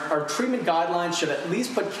now, our treatment guidelines should at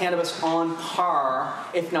least put cannabis on par,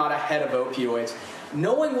 if not ahead of opioids.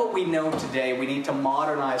 Knowing what we know today, we need to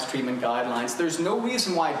modernize treatment guidelines. There's no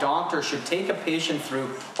reason why doctors should take a patient through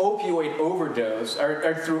opioid overdose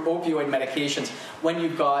or through opioid medications when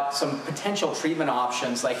you've got some potential treatment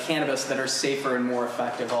options like cannabis that are safer and more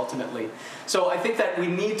effective ultimately. So I think that we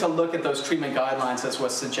need to look at those treatment guidelines as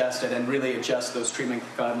was suggested and really adjust those treatment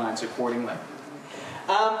guidelines accordingly.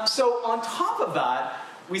 So on top of that,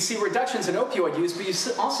 we see reductions in opioid use, but you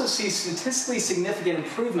also see statistically significant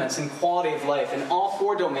improvements in quality of life in all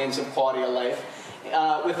 4 domains of quality of life,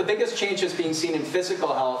 with the biggest changes being seen in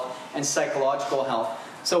physical health and psychological health.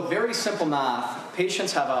 So very simple math.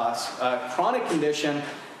 Patients have a chronic condition.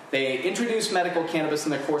 They introduce medical cannabis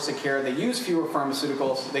in their course of care. They use fewer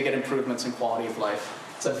pharmaceuticals. They get improvements in quality of life.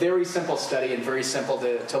 It's a very simple study and very simple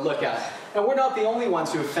to look at. And we're not the only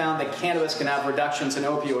ones who have found that cannabis can have reductions in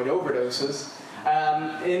opioid overdoses.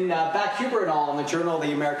 Back-Huber et al. In the Journal of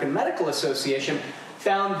the American Medical Association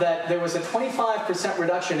found that there was a 25%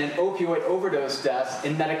 reduction in opioid overdose deaths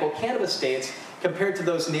in medical cannabis states compared to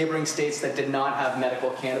those neighboring states that did not have medical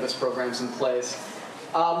cannabis programs in place.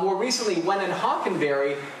 More recently, Wen and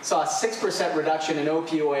Hockenberry saw a 6% reduction in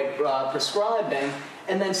opioid prescribing,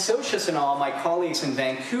 and then Socius and all, my colleagues in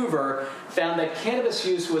Vancouver, found that cannabis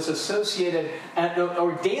use was associated,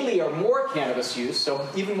 or daily or more cannabis use, so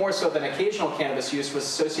even more so than occasional cannabis use, was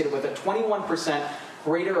associated with a 21%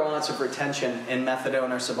 greater odds of retention in methadone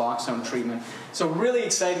or Suboxone treatment. So really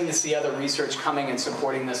exciting to see other research coming and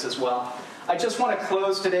supporting this as well. I just want to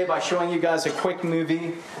close today by showing you guys a quick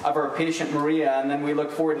movie of our patient Maria, and then we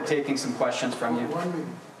look forward to taking some questions from you.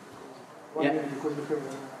 One minute,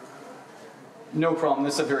 no problem.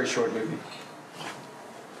 This is a very short movie.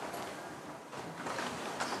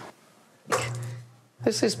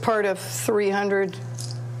 This is part of 300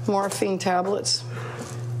 morphine tablets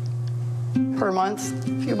per month.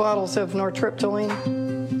 A few bottles of nortriptyline.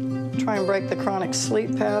 Try and break the chronic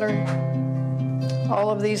sleep pattern. All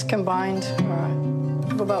of these combined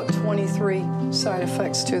have about 23 side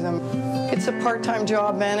effects to them. It's a part-time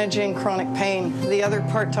job managing chronic pain. The other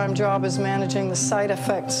part-time job is managing the side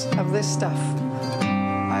effects of this stuff.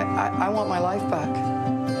 I want my life back.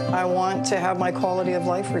 I want to have my quality of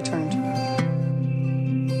life returned.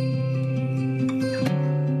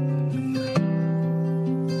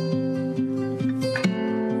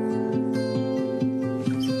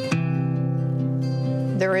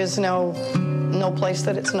 is no place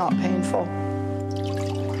that it's not painful.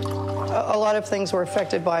 A lot of things were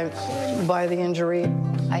affected by the injury.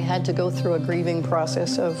 I had to go through a grieving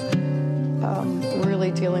process of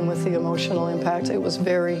really dealing with the emotional impact. It was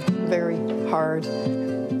very, very hard.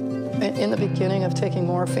 In the beginning of taking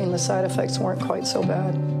morphine, the side effects weren't quite so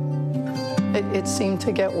bad. It seemed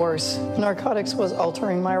to get worse. Narcotics was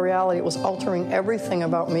altering my reality. It was altering everything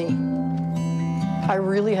about me. I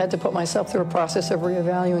really had to put myself through a process of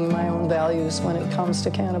reevaluating my own values when it comes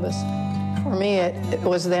to cannabis. For me, it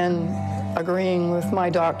was then agreeing with my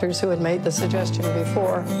doctors who had made the suggestion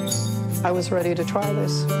before. I was ready to try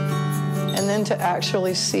this. And then to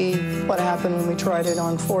actually see what happened when we tried it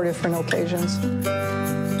on 4 different occasions.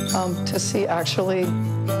 To see actually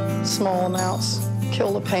small amounts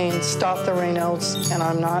kill the pain, stop the Raynaud's, and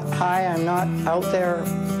I'm not high, I'm not out there,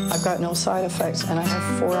 I've got no side effects, and I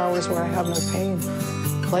have 4 hours where I have no pain.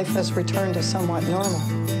 Life has returned to somewhat normal.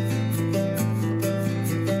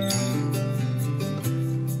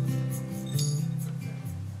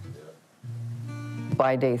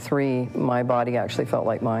 By day 3, my body actually felt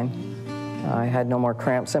like mine. I had no more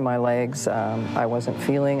cramps in my legs. I wasn't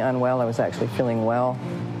feeling unwell. I was actually feeling well.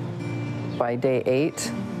 By day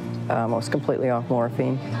 8, I was completely off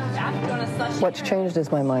morphine. What's changed is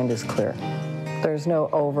my mind is clear. There's no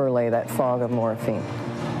overlay, that fog of morphine.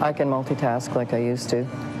 I can multitask like I used to.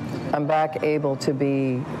 I'm back able to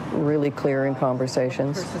be really clear in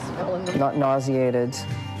conversations, not nauseated,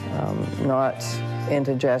 not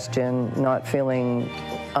indigestion, not feeling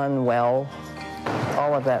unwell.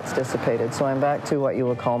 All of that's dissipated, so I'm back to what you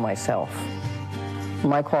would call myself.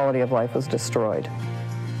 My quality of life was destroyed,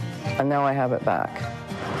 and now I have it back.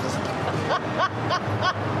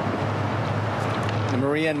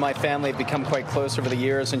 Maria and my family have become quite close over the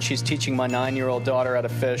years, and she's teaching my 9-year-old daughter how to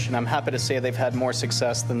fish, and I'm happy to say they've had more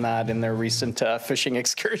success than that in their recent fishing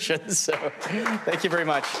excursions. So thank you very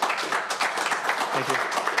much. Thank you.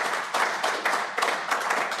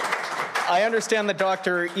 I understand that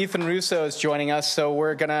Dr. Ethan Russo is joining us, so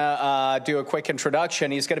we're going to do a quick introduction.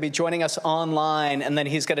 He's going to be joining us online, and then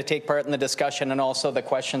he's going to take part in the discussion and also the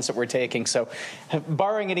questions that we're taking. So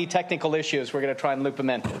barring any technical issues, we're going to try and loop him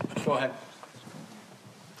in. Go ahead.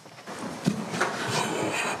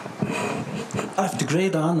 I have the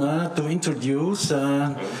great honor to introduce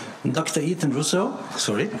Dr. Ethan Russo.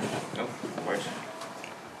 Sorry. No, of course.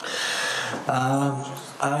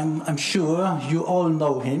 I'm sure you all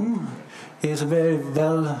know him. He is a very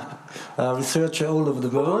well researcher all over the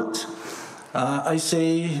world. I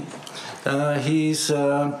say he's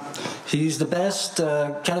the best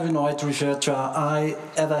cannabinoid researcher I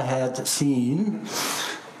ever had seen.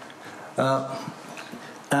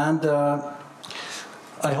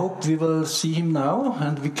 I hope we will see him now,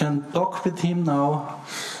 and we can talk with him now.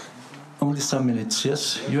 Only some minutes,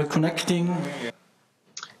 yes? You are connecting.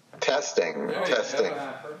 Testing. Yeah,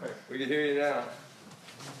 perfect. We can hear you now.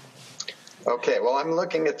 Okay, well, I'm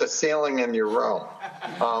looking at the ceiling in your room.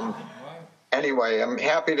 Anyway, I'm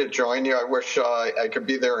happy to join you. I wish I could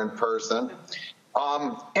be there in person.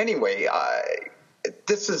 Anyway,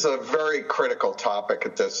 this is a very critical topic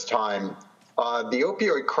at this time. The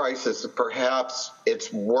opioid crisis is perhaps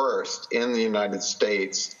its worst in the United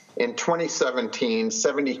States. In 2017,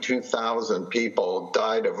 72,000 people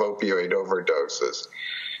died of opioid overdoses.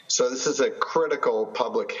 So this is a critical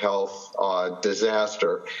public health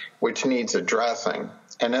disaster which needs addressing.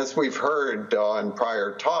 And as we've heard in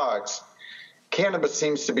prior talks, cannabis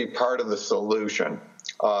seems to be part of the solution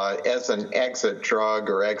as an exit drug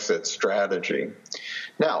or exit strategy.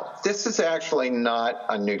 Now, this is actually not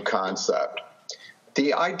a new concept.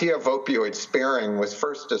 The idea of opioid sparing was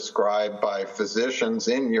first described by physicians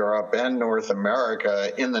in Europe and North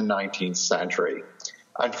America in the 19th century.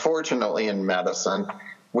 Unfortunately, in medicine,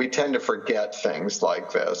 we tend to forget things like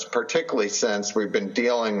this, particularly since we've been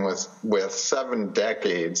dealing with 7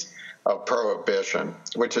 decades of prohibition,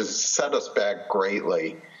 which has set us back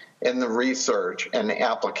greatly in the research and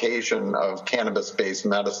application of cannabis-based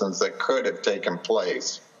medicines that could have taken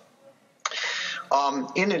place.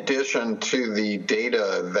 In addition to the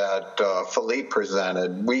data that Philippe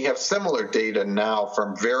presented, we have similar data now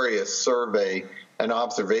from various survey and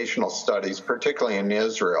observational studies, particularly in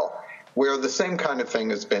Israel, where the same kind of thing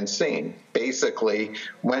has been seen. Basically,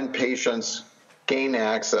 when patients gain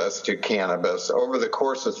access to cannabis over the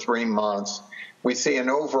course of 3 months, we see an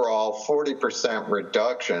overall 40%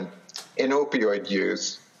 reduction in opioid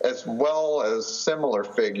use, as well as similar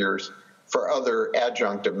figures for other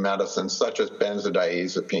adjunctive medicines such as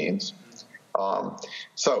benzodiazepines.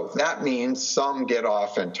 So that means some get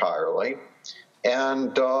off entirely.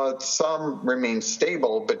 and some remain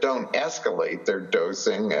stable but don't escalate their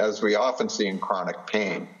dosing, as we often see in chronic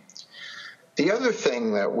pain. The other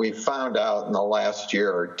thing that we found out in the last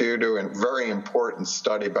year, due to a very important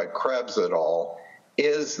study by Krebs et al.,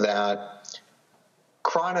 is that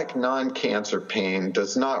chronic non-cancer pain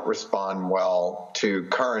does not respond well to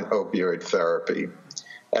current opioid therapy.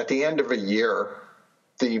 At the end of a year,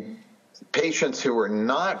 the patients who were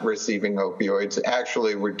not receiving opioids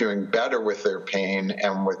actually were doing better with their pain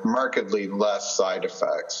and with markedly less side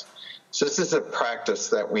effects. So this is a practice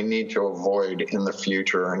that we need to avoid in the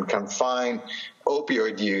future and confine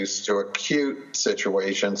opioid use to acute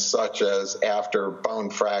situations such as after bone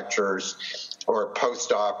fractures or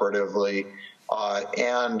post-operatively,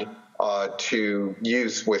 and to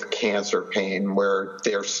use with cancer pain where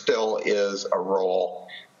there still is a role.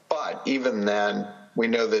 But even then, we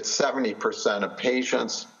know that 70% of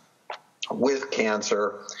patients with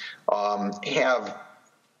cancer have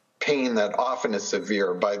pain that often is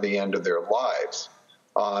severe by the end of their lives.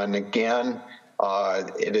 And again,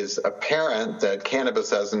 it is apparent that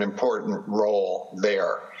cannabis has an important role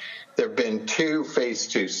there. There have been 2 phase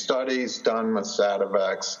 2 studies done with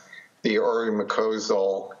Sativex, the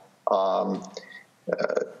ori-mucosal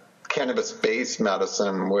cannabis-based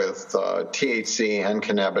medicine with THC and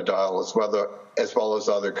cannabidiol, as well as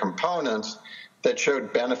other components, that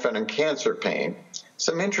showed benefit in cancer pain.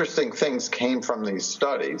 Some interesting things came from these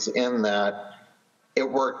studies in that it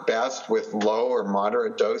worked best with low or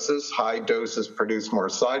moderate doses. High doses produce more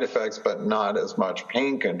side effects, but not as much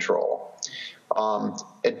pain control.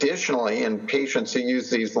 Additionally, in patients who use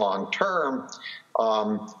these long-term,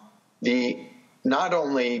 not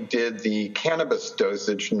only did the cannabis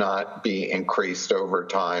dosage not be increased over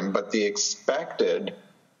time, but the expected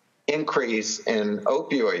increase in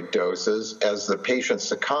opioid doses as the patients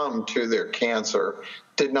succumbed to their cancer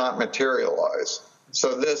did not materialize.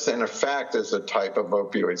 So this, in effect, is a type of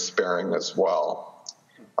opioid sparing as well.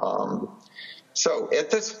 So at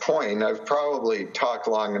this point, I've probably talked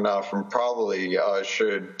long enough and probably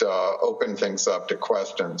should open things up to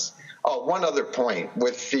questions. One other point,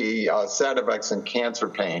 with the Sativex and cancer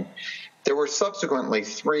pain, there were subsequently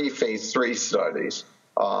 3 phase 3 studies,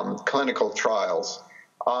 clinical trials.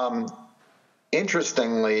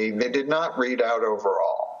 Interestingly, they did not read out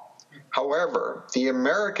overall. However, the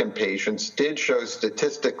American patients did show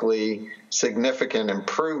statistically significant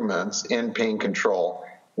improvements in pain control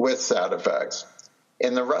with Sativex.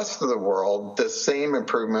 In the rest of the world, the same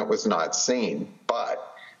improvement was not seen,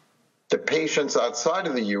 but the patients outside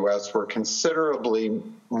of the U.S. were considerably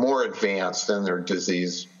more advanced in their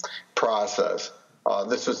disease process.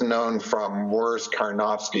 This was known from worse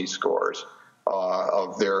Karnofsky scores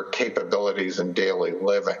of their capabilities in daily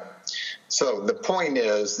living. So the point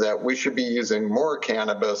is that we should be using more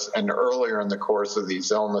cannabis and earlier in the course of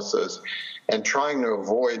these illnesses and trying to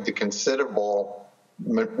avoid the considerable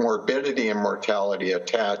morbidity and mortality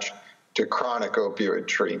attached to chronic opioid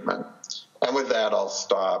treatment. And with that, I'll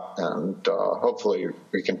stop, and hopefully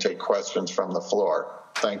we can take questions from the floor.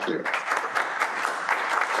 Thank you.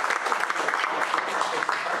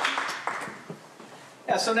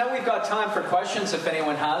 Yeah, so now we've got time for questions, if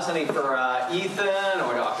anyone has any for Ethan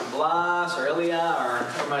or Dr. Blas or Ilya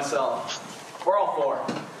or myself. Or all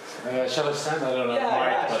 4. Shall I stand? I don't know.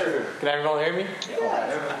 Yeah, sure. Can everyone hear me?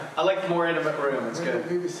 Yeah. I like the more intimate room. It's good.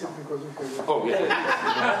 Maybe sit because we can. Oh,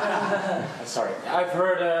 yeah. Sorry. I've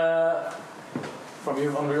heard from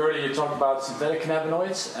you earlier, you talked about synthetic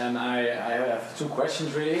cannabinoids, and I have 2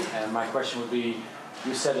 questions really. And my question would be,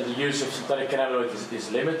 you said that the use of synthetic cannabinoids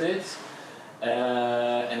is limited,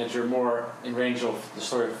 and that you're more in range of the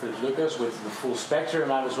story of Philippe Lucas with the full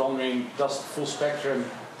spectrum. I was wondering, does the full spectrum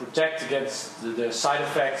protect against the side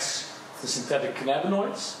effects of the synthetic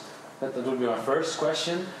cannabinoids? That would be my first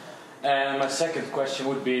question. And my second question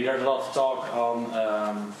would be, there's a lot of talk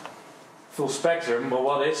on full spectrum, but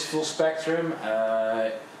what is full spectrum?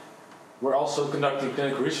 We're also conducting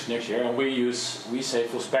clinical research next year, and we say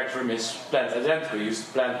full spectrum is plant identical, we use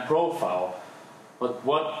plant profile. But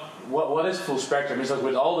what is full spectrum? Is that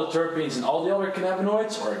with all the terpenes and all the other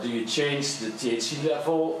cannabinoids, or do you change the THC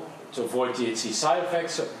level to avoid THC side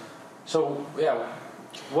effects? So yeah,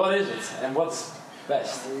 what is it and what's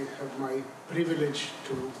best? I have my privilege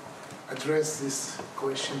to address this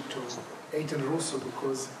question to Ethan Russo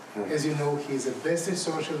because, as you know, he's the best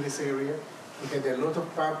researcher in this area. He had a lot of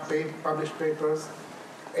published papers.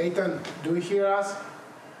 Ethan, do you hear us?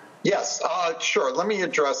 Yes, sure. Let me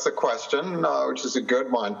address the question, which is a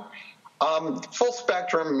good one. Full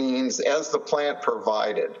spectrum means as the plant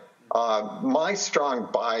provided. My strong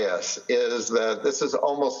bias is that this is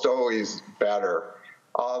almost always better.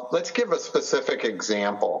 Let's give a specific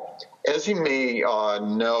example. As you may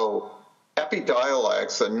know,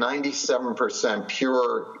 Epidiolex, a 97%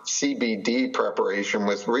 pure CBD preparation,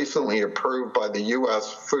 was recently approved by the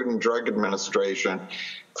U.S. Food and Drug Administration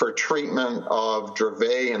for treatment of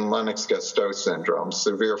Dravet and Lennox-Gastaut syndrome,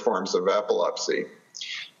 severe forms of epilepsy.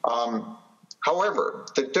 However,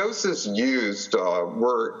 the doses used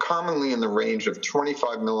were commonly in the range of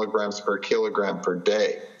 25 milligrams per kilogram per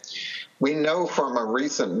day. We know from a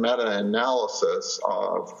recent meta-analysis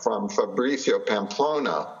from Fabrizio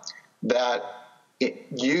Pamplona that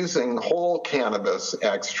using whole cannabis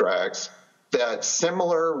extracts, that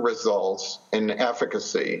similar results in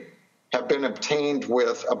efficacy have been obtained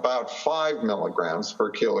with about 5 milligrams per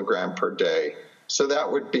kilogram per day. So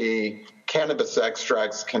that would be cannabis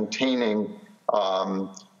extracts containing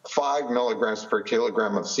 5 milligrams per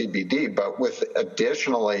kilogram of CBD, but with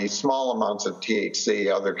additionally small amounts of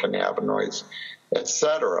THC, other cannabinoids,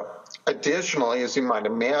 etc. Additionally, as you might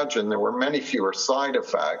imagine, there were many fewer side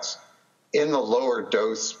effects in the lower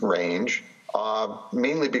dose range,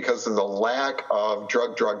 mainly because of the lack of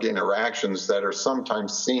drug-drug interactions that are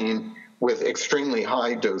sometimes seen with extremely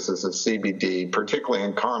high doses of CBD, particularly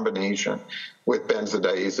in combination with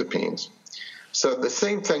benzodiazepines. So the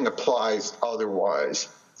same thing applies otherwise.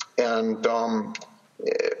 And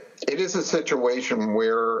it is a situation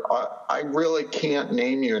where I really can't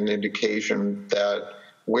name you an indication that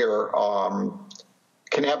where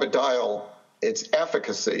cannabidiol, its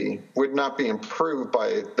efficacy, would not be improved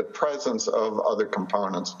by the presence of other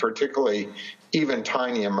components, particularly even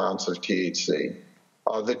tiny amounts of THC.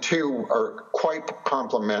 The two are quite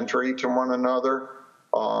complementary to one another.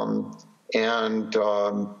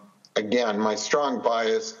 Again, my strong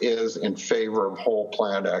bias is in favor of whole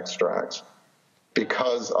plant extracts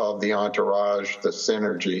because of the entourage, the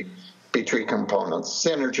synergy between components.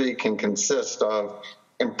 Synergy can consist of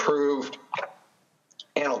improved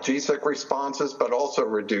analgesic responses, but also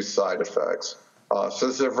reduced side effects. So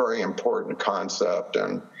this is a very important concept,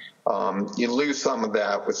 and you lose some of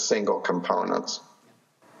that with single components.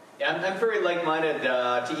 Yeah, I'm very like-minded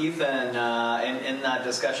to Ethan in that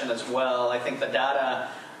discussion as well. I think the data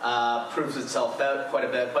proves itself out quite a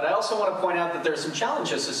bit. But I also want to point out that there's some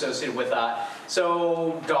challenges associated with that.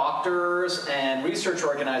 So doctors and research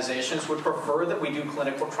organizations would prefer that we do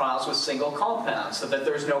clinical trials with single compounds so that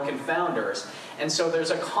there's no confounders. And so there's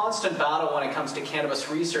a constant battle when it comes to cannabis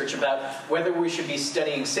research about whether we should be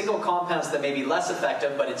studying single compounds that may be less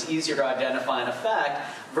effective, but it's easier to identify an effect,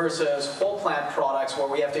 versus whole plant products where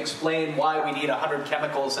we have to explain why we need 100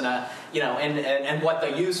 chemicals and and what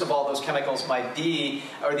the use of all those chemicals might be,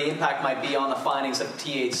 or the impact might be on the findings of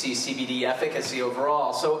THC, CBD efficacy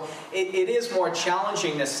overall. So it is more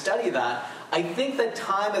challenging to study that. I think that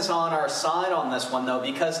time is on our side on this one, though,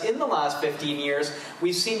 because in the last 15 years,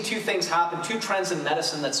 we've seen two things happen, two trends in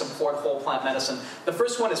medicine that support whole plant medicine. The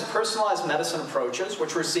first one is personalized medicine approaches,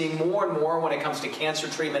 which we're seeing more and more when it comes to cancer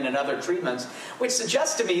treatment and other treatments, which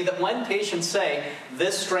suggests to me that when patients say,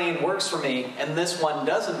 this strain works for me and this one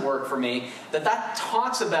doesn't work for me, that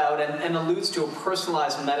talks about and alludes to a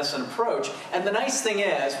personalized medicine approach. And the nice thing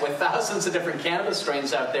is, with thousands of different cannabis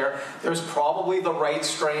strains out there, there's probably the right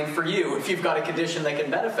strain for you if you've got a condition that can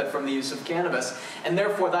benefit from the use of cannabis. And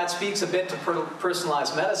therefore, that speaks a bit to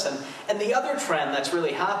personalized medicine. And the other trend that's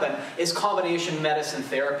really happened is combination medicine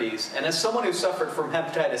therapies. And as someone who suffered from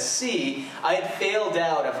hepatitis C, I had failed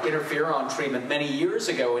out of interferon treatment many years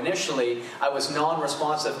ago. Initially, I was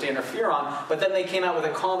non-responsive to interferon, but then they came out with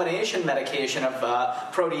a combination medication of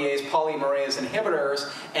protease polymerase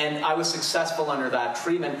inhibitors, and I was successful under that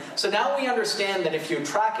treatment. So now we understand that if you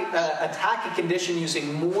attack a condition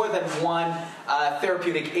using more than one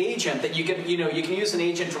therapeutic agent, that you can use an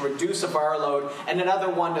agent to reduce a viral load and another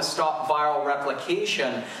one to stop viral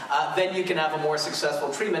replication, then you can have a more successful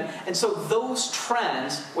treatment. And so those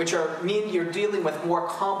trends, which mean you're dealing with more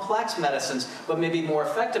complex medicines, but maybe more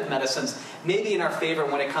effective medicines, may be in our favor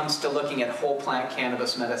when it comes to looking at whole plant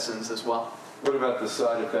cannabis medicines as well. What about the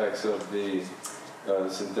side effects of the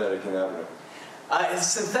synthetic cannabinoids?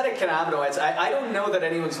 Synthetic cannabinoids, I don't know that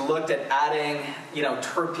anyone's looked at adding,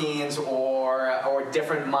 terpenes or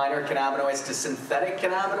different minor cannabinoids to synthetic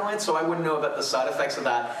cannabinoids, so I wouldn't know about the side effects of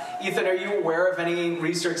that. Ethan, are you aware of any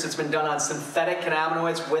research that's been done on synthetic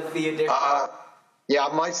cannabinoids with the addiction? Yeah,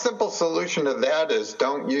 my simple solution to that is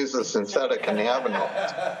don't use a synthetic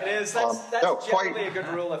cannabinoid. It is. That's generally a good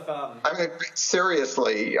rule of thumb. I mean,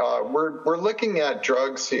 seriously, we're looking at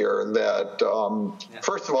drugs here that,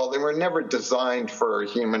 first of all, they were never designed for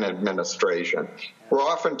human administration. We're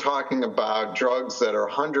often talking about drugs that are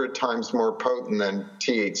 100 times more potent than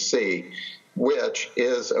THC. which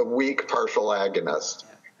is a weak partial agonist.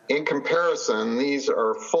 In comparison, these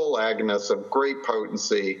are full agonists of great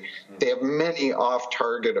potency. They have many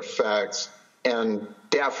off-target effects and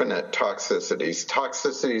definite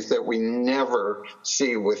toxicities that we never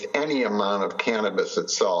see with any amount of cannabis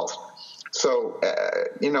itself. So,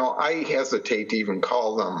 I hesitate to even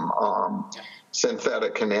call them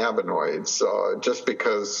synthetic cannabinoids just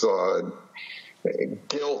because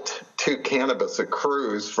guilt to cannabis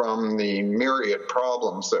accrues from the myriad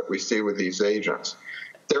problems that we see with these agents.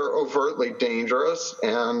 They're overtly dangerous,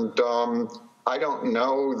 and I don't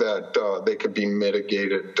know that they could be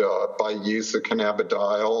mitigated by use of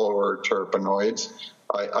cannabidiol or terpenoids.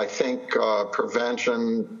 I think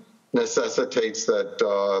prevention necessitates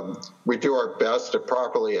that we do our best to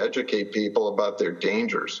properly educate people about their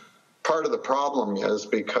dangers. Part of the problem is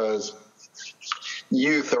because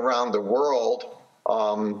youth around the world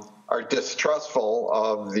are distrustful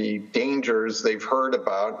of the dangers they've heard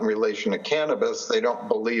about in relation to cannabis. They don't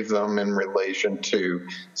believe them in relation to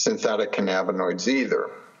synthetic cannabinoids either.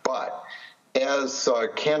 But as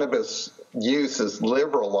cannabis use is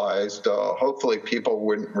liberalized, hopefully people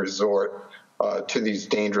wouldn't resort to these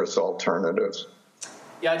dangerous alternatives.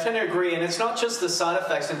 Yeah, I tend to agree, and it's not just the side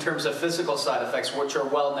effects in terms of physical side effects, which are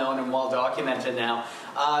well known and well documented now.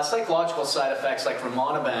 Psychological side effects like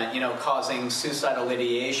rimonabant, causing suicidal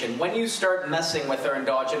ideation. When you start messing with our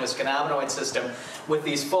endogenous cannabinoid system with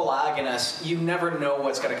these full agonists, you never know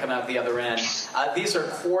what's going to come out the other end. These are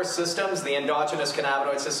core systems. The endogenous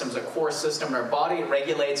cannabinoid system is a core system in our body. It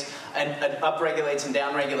regulates and upregulates and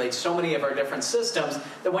downregulates so many of our different systems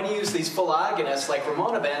that when you use these full agonists like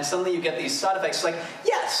rimonabant, suddenly you get these side effects like,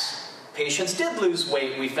 yes, patients did lose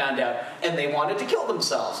weight, we found out, and they wanted to kill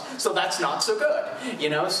themselves. So that's not so good,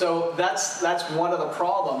 So that's one of the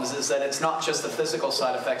problems, is that it's not just the physical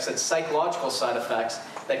side effects, it's psychological side effects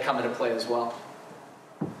that come into play as well.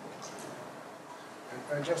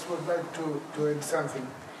 I just would like to add something.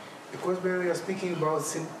 Because when we are speaking about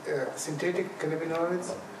synthetic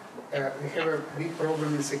cannabinoids, we have a big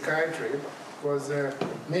problem in psychiatry, because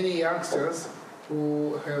many youngsters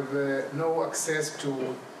who have no access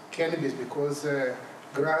to cannabis, because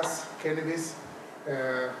grass cannabis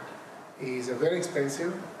is very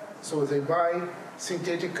expensive, so they buy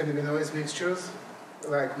synthetic cannabinoids mixtures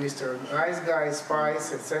like Mr. Nice Guy,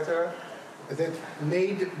 Spice, etc., that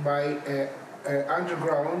made by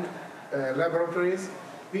underground laboratories.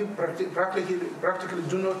 We practically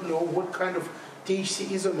do not know what kind of THC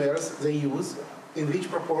isomers they use, in which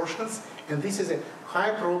proportions, and this is a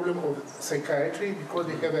high problem of psychiatry, because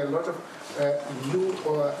we have a lot of new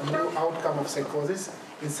outcome of psychosis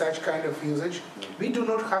in such kind of usage. We do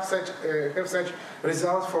not have such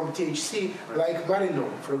results from THC like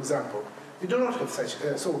Marinol, for example. We do not have such.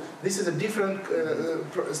 So this is a different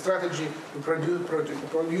strategy to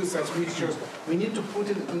produce such mixtures. We need to put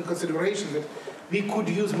it in consideration that we could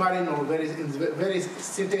use Marinol very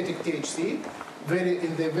synthetic THC,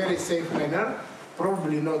 in the very safe manner.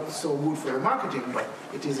 Probably not so good for the marketing, but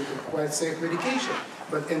it is a quite safe medication.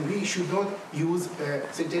 And we should not use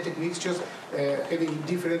synthetic mixtures having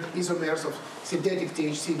different isomers of synthetic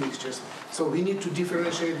THC mixtures. So we need to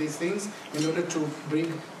differentiate these things in order to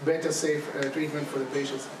bring better, safe treatment for the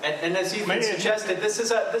patients. And as you suggested, this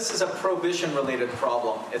is a prohibition-related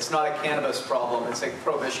problem. It's not a cannabis problem. It's a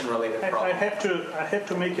prohibition-related problem. I have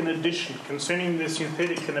to make an addition concerning the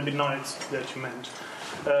synthetic cannabinoids that you meant.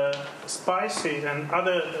 Spicy and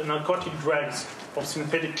other narcotic drugs of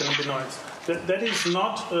synthetic cannabinoids, that is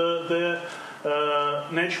not the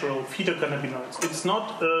natural phytocannabinoids. It's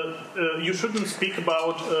not, you shouldn't speak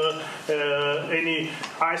about any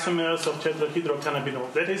isomers of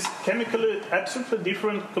tetrahydrocannabinol. That is chemically absolutely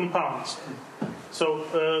different compounds. So,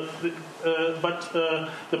 but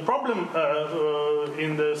the problem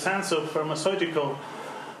in the sense of pharmaceutical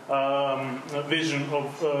vision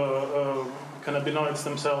of cannabinoids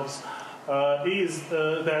themselves is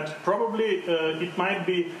that probably it might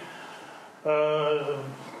be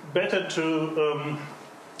better to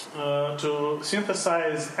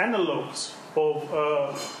synthesize analogs of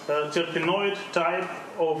terpenoid type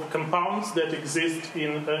of compounds that exist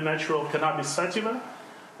in natural cannabis sativa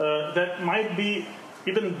that might be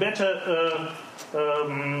even better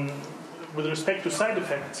with respect to side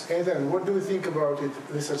effects. Ethan, what do you think about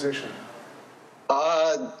this suggestion?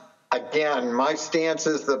 Again, my stance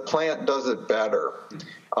is the plant does it better.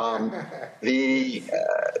 The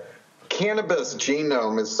cannabis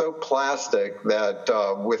genome is so plastic that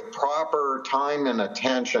with proper time and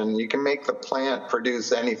attention, you can make the plant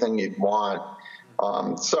produce anything you'd want.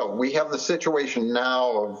 So we have the situation now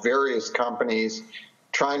of various companies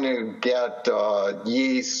trying to get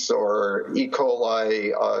yeasts or E.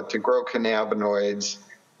 coli to grow cannabinoids.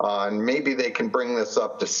 And maybe they can bring this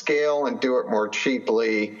up to scale and do it more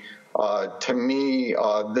cheaply. To me,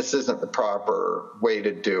 this isn't the proper way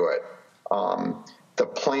to do it. The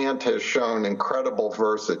plant has shown incredible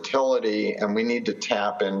versatility, and we need to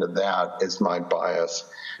tap into that, is my bias.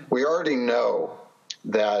 We already know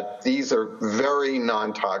that these are very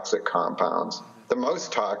non-toxic compounds. The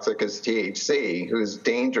most toxic is THC, whose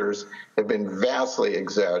dangers have been vastly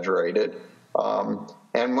exaggerated.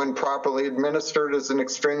 And when properly administered, is an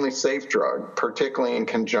extremely safe drug, particularly in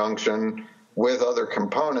conjunction with other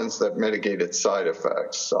components that mitigate its side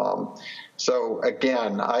effects. So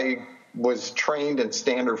again, I was trained in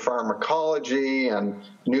standard pharmacology and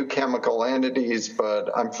new chemical entities, but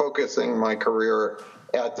I'm focusing my career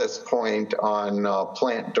at this point on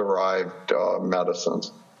plant-derived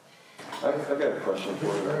medicines. I've got a question for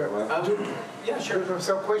you. Yeah, sure.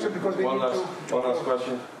 Some question because we One need last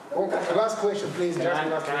question. Okay, last question, please. Can I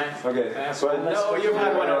Okay. so No, you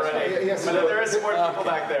had one already. Yes, but there is more people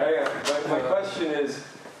back there. My question is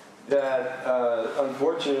that,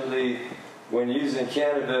 unfortunately, when using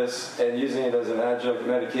cannabis and using it as an adjunct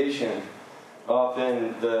medication,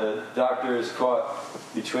 often the doctor is caught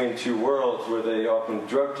between two worlds where they often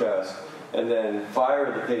drug test and then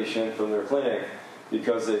fire the patient from their clinic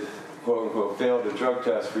because they, quote unquote, failed the drug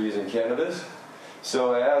test for using cannabis.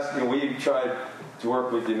 So I asked, we tried to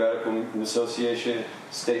work with the Medical Association,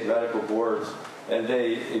 state medical boards, and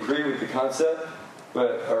they agree with the concept,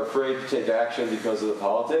 but are afraid to take action because of the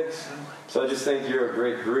politics. So I just think you're a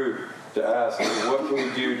great group to ask, what can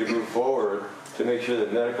we do to move forward to make sure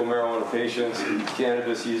that medical marijuana patients,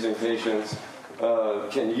 cannabis-using patients,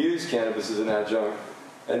 can use cannabis as an adjunct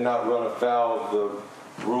and not run afoul of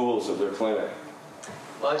the rules of their clinic?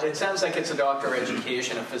 Well, it sounds like it's a doctor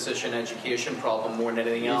education, a physician education problem more than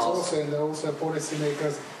anything else. It's also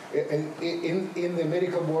policymakers in the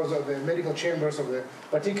medical boards of the medical chambers of the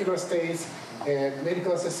particular states,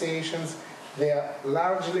 medical associations. They are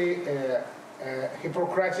largely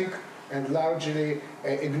Hippocratic and largely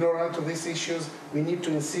ignorant of these issues. We need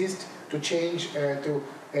to insist to change to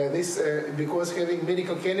this because having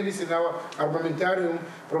medical cannabis in our armamentarium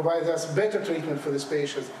provides us better treatment for these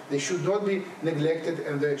patients. They should not be neglected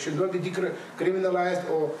and they should not be criminalized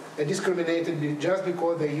or discriminated just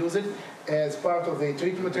because they use it as part of the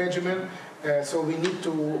treatment regimen. So we need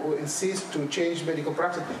to insist to change medical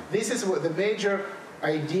practice. This is what the major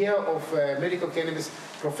idea of medical cannabis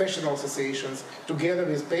professional associations together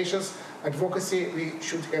with patients advocacy. We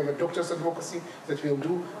should have a doctor's advocacy that will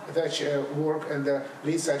do such work and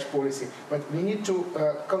lead such policy. But we need to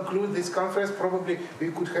conclude this conference. Probably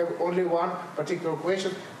we could have only one particular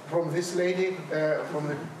question from this lady.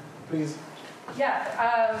 Please.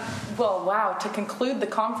 Yeah, well, wow, to conclude the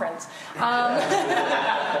conference.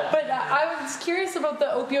 But I was curious about the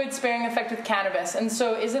opioid sparing effect with cannabis. And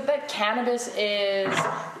so is it that cannabis is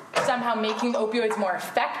somehow making the opioids more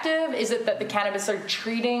effective? Is it that the cannabis are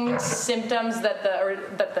treating symptoms that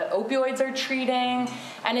the opioids are treating?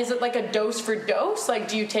 And is it like a dose for dose? Like,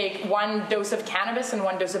 do you take one dose of cannabis and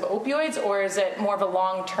one dose of opioids, or is it more of a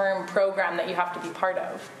long-term program that you have to be part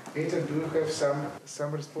of? Ethan, do you have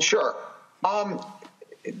some response? Sure.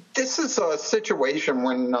 This is a situation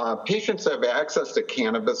when patients have access to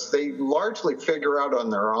cannabis, they largely figure out on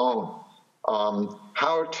their own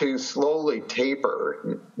how to slowly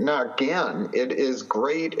taper. Now, again, it is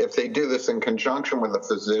great if they do this in conjunction with a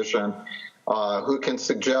physician who can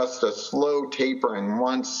suggest a slow tapering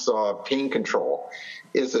once pain control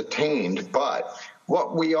is attained. But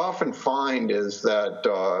what we often find is that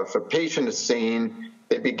if a patient is seen,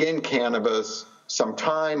 they begin cannabis, some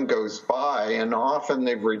time goes by, and often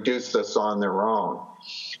they've reduced this on their own.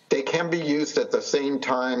 They can be used at the same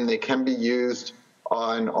time. They can be used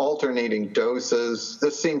on alternating doses.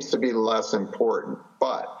 This seems to be less important.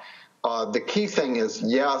 But the key thing is,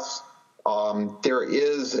 yes, there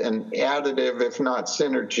is an additive, if not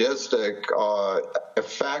synergistic,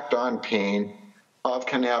 effect on pain of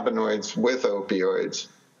cannabinoids with opioids.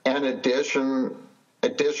 And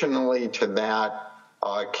additionally to that,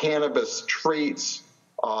 cannabis treats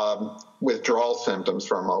withdrawal symptoms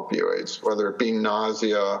from opioids, whether it be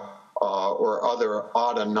nausea or other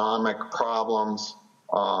autonomic problems.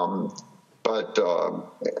 But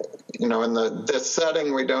in this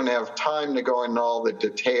setting, we don't have time to go into all the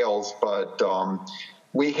details, but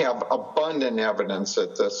we have abundant evidence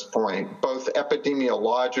at this point, both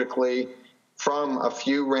epidemiologically from a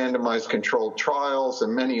few randomized controlled trials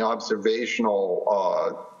and many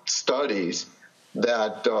observational studies,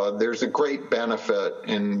 that there's a great benefit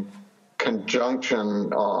in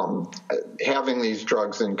conjunction, having these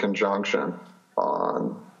drugs in conjunction,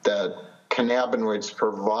 that cannabinoids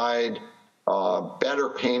provide better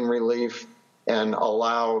pain relief and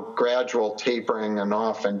allow gradual tapering and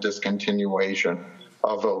often discontinuation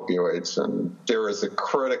of opioids. And there is a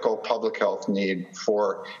critical public health need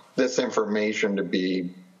for this information to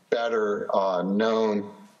be better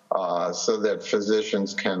known so that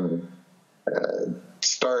physicians can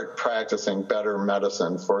start practicing better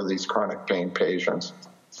medicine for these chronic pain patients.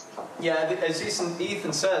 Yeah, as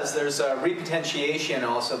Ethan says, there's a repotentiation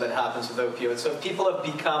also that happens with opioids. So if people have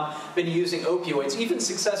been using opioids, even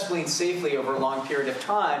successfully and safely over a long period of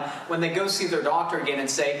time, when they go see their doctor again and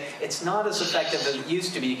say, it's not as effective as it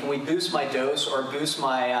used to be, can we boost my dose or boost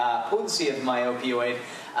my potency of my opioid,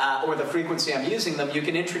 or the frequency I'm using them, you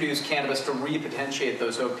can introduce cannabis to repotentiate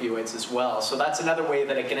those opioids as well. So that's another way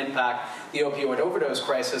that it can impact the opioid overdose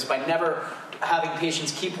crisis by never having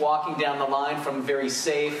patients keep walking down the line from very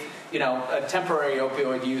safe, a temporary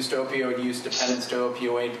opioid use to opioid use dependence to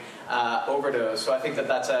opioid overdose. So I think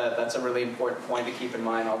that's a really important point to keep in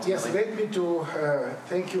mind ultimately. Yes, let me to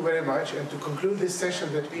thank you very much, and to conclude this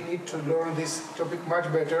session that we need to learn this topic much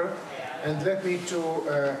better. And let me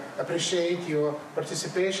to appreciate your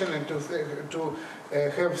participation and to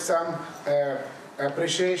have some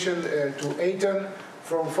appreciation to Eitan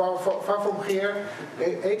from far from here.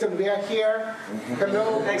 Eitan, we are here.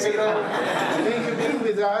 Hello. Thanks, hello. Thank you being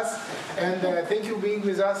with us, and thank you being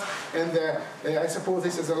with us. And I suppose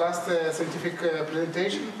this is the last scientific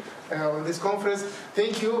presentation on this conference.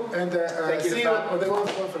 Thank you, and see you on the World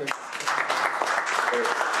Conference.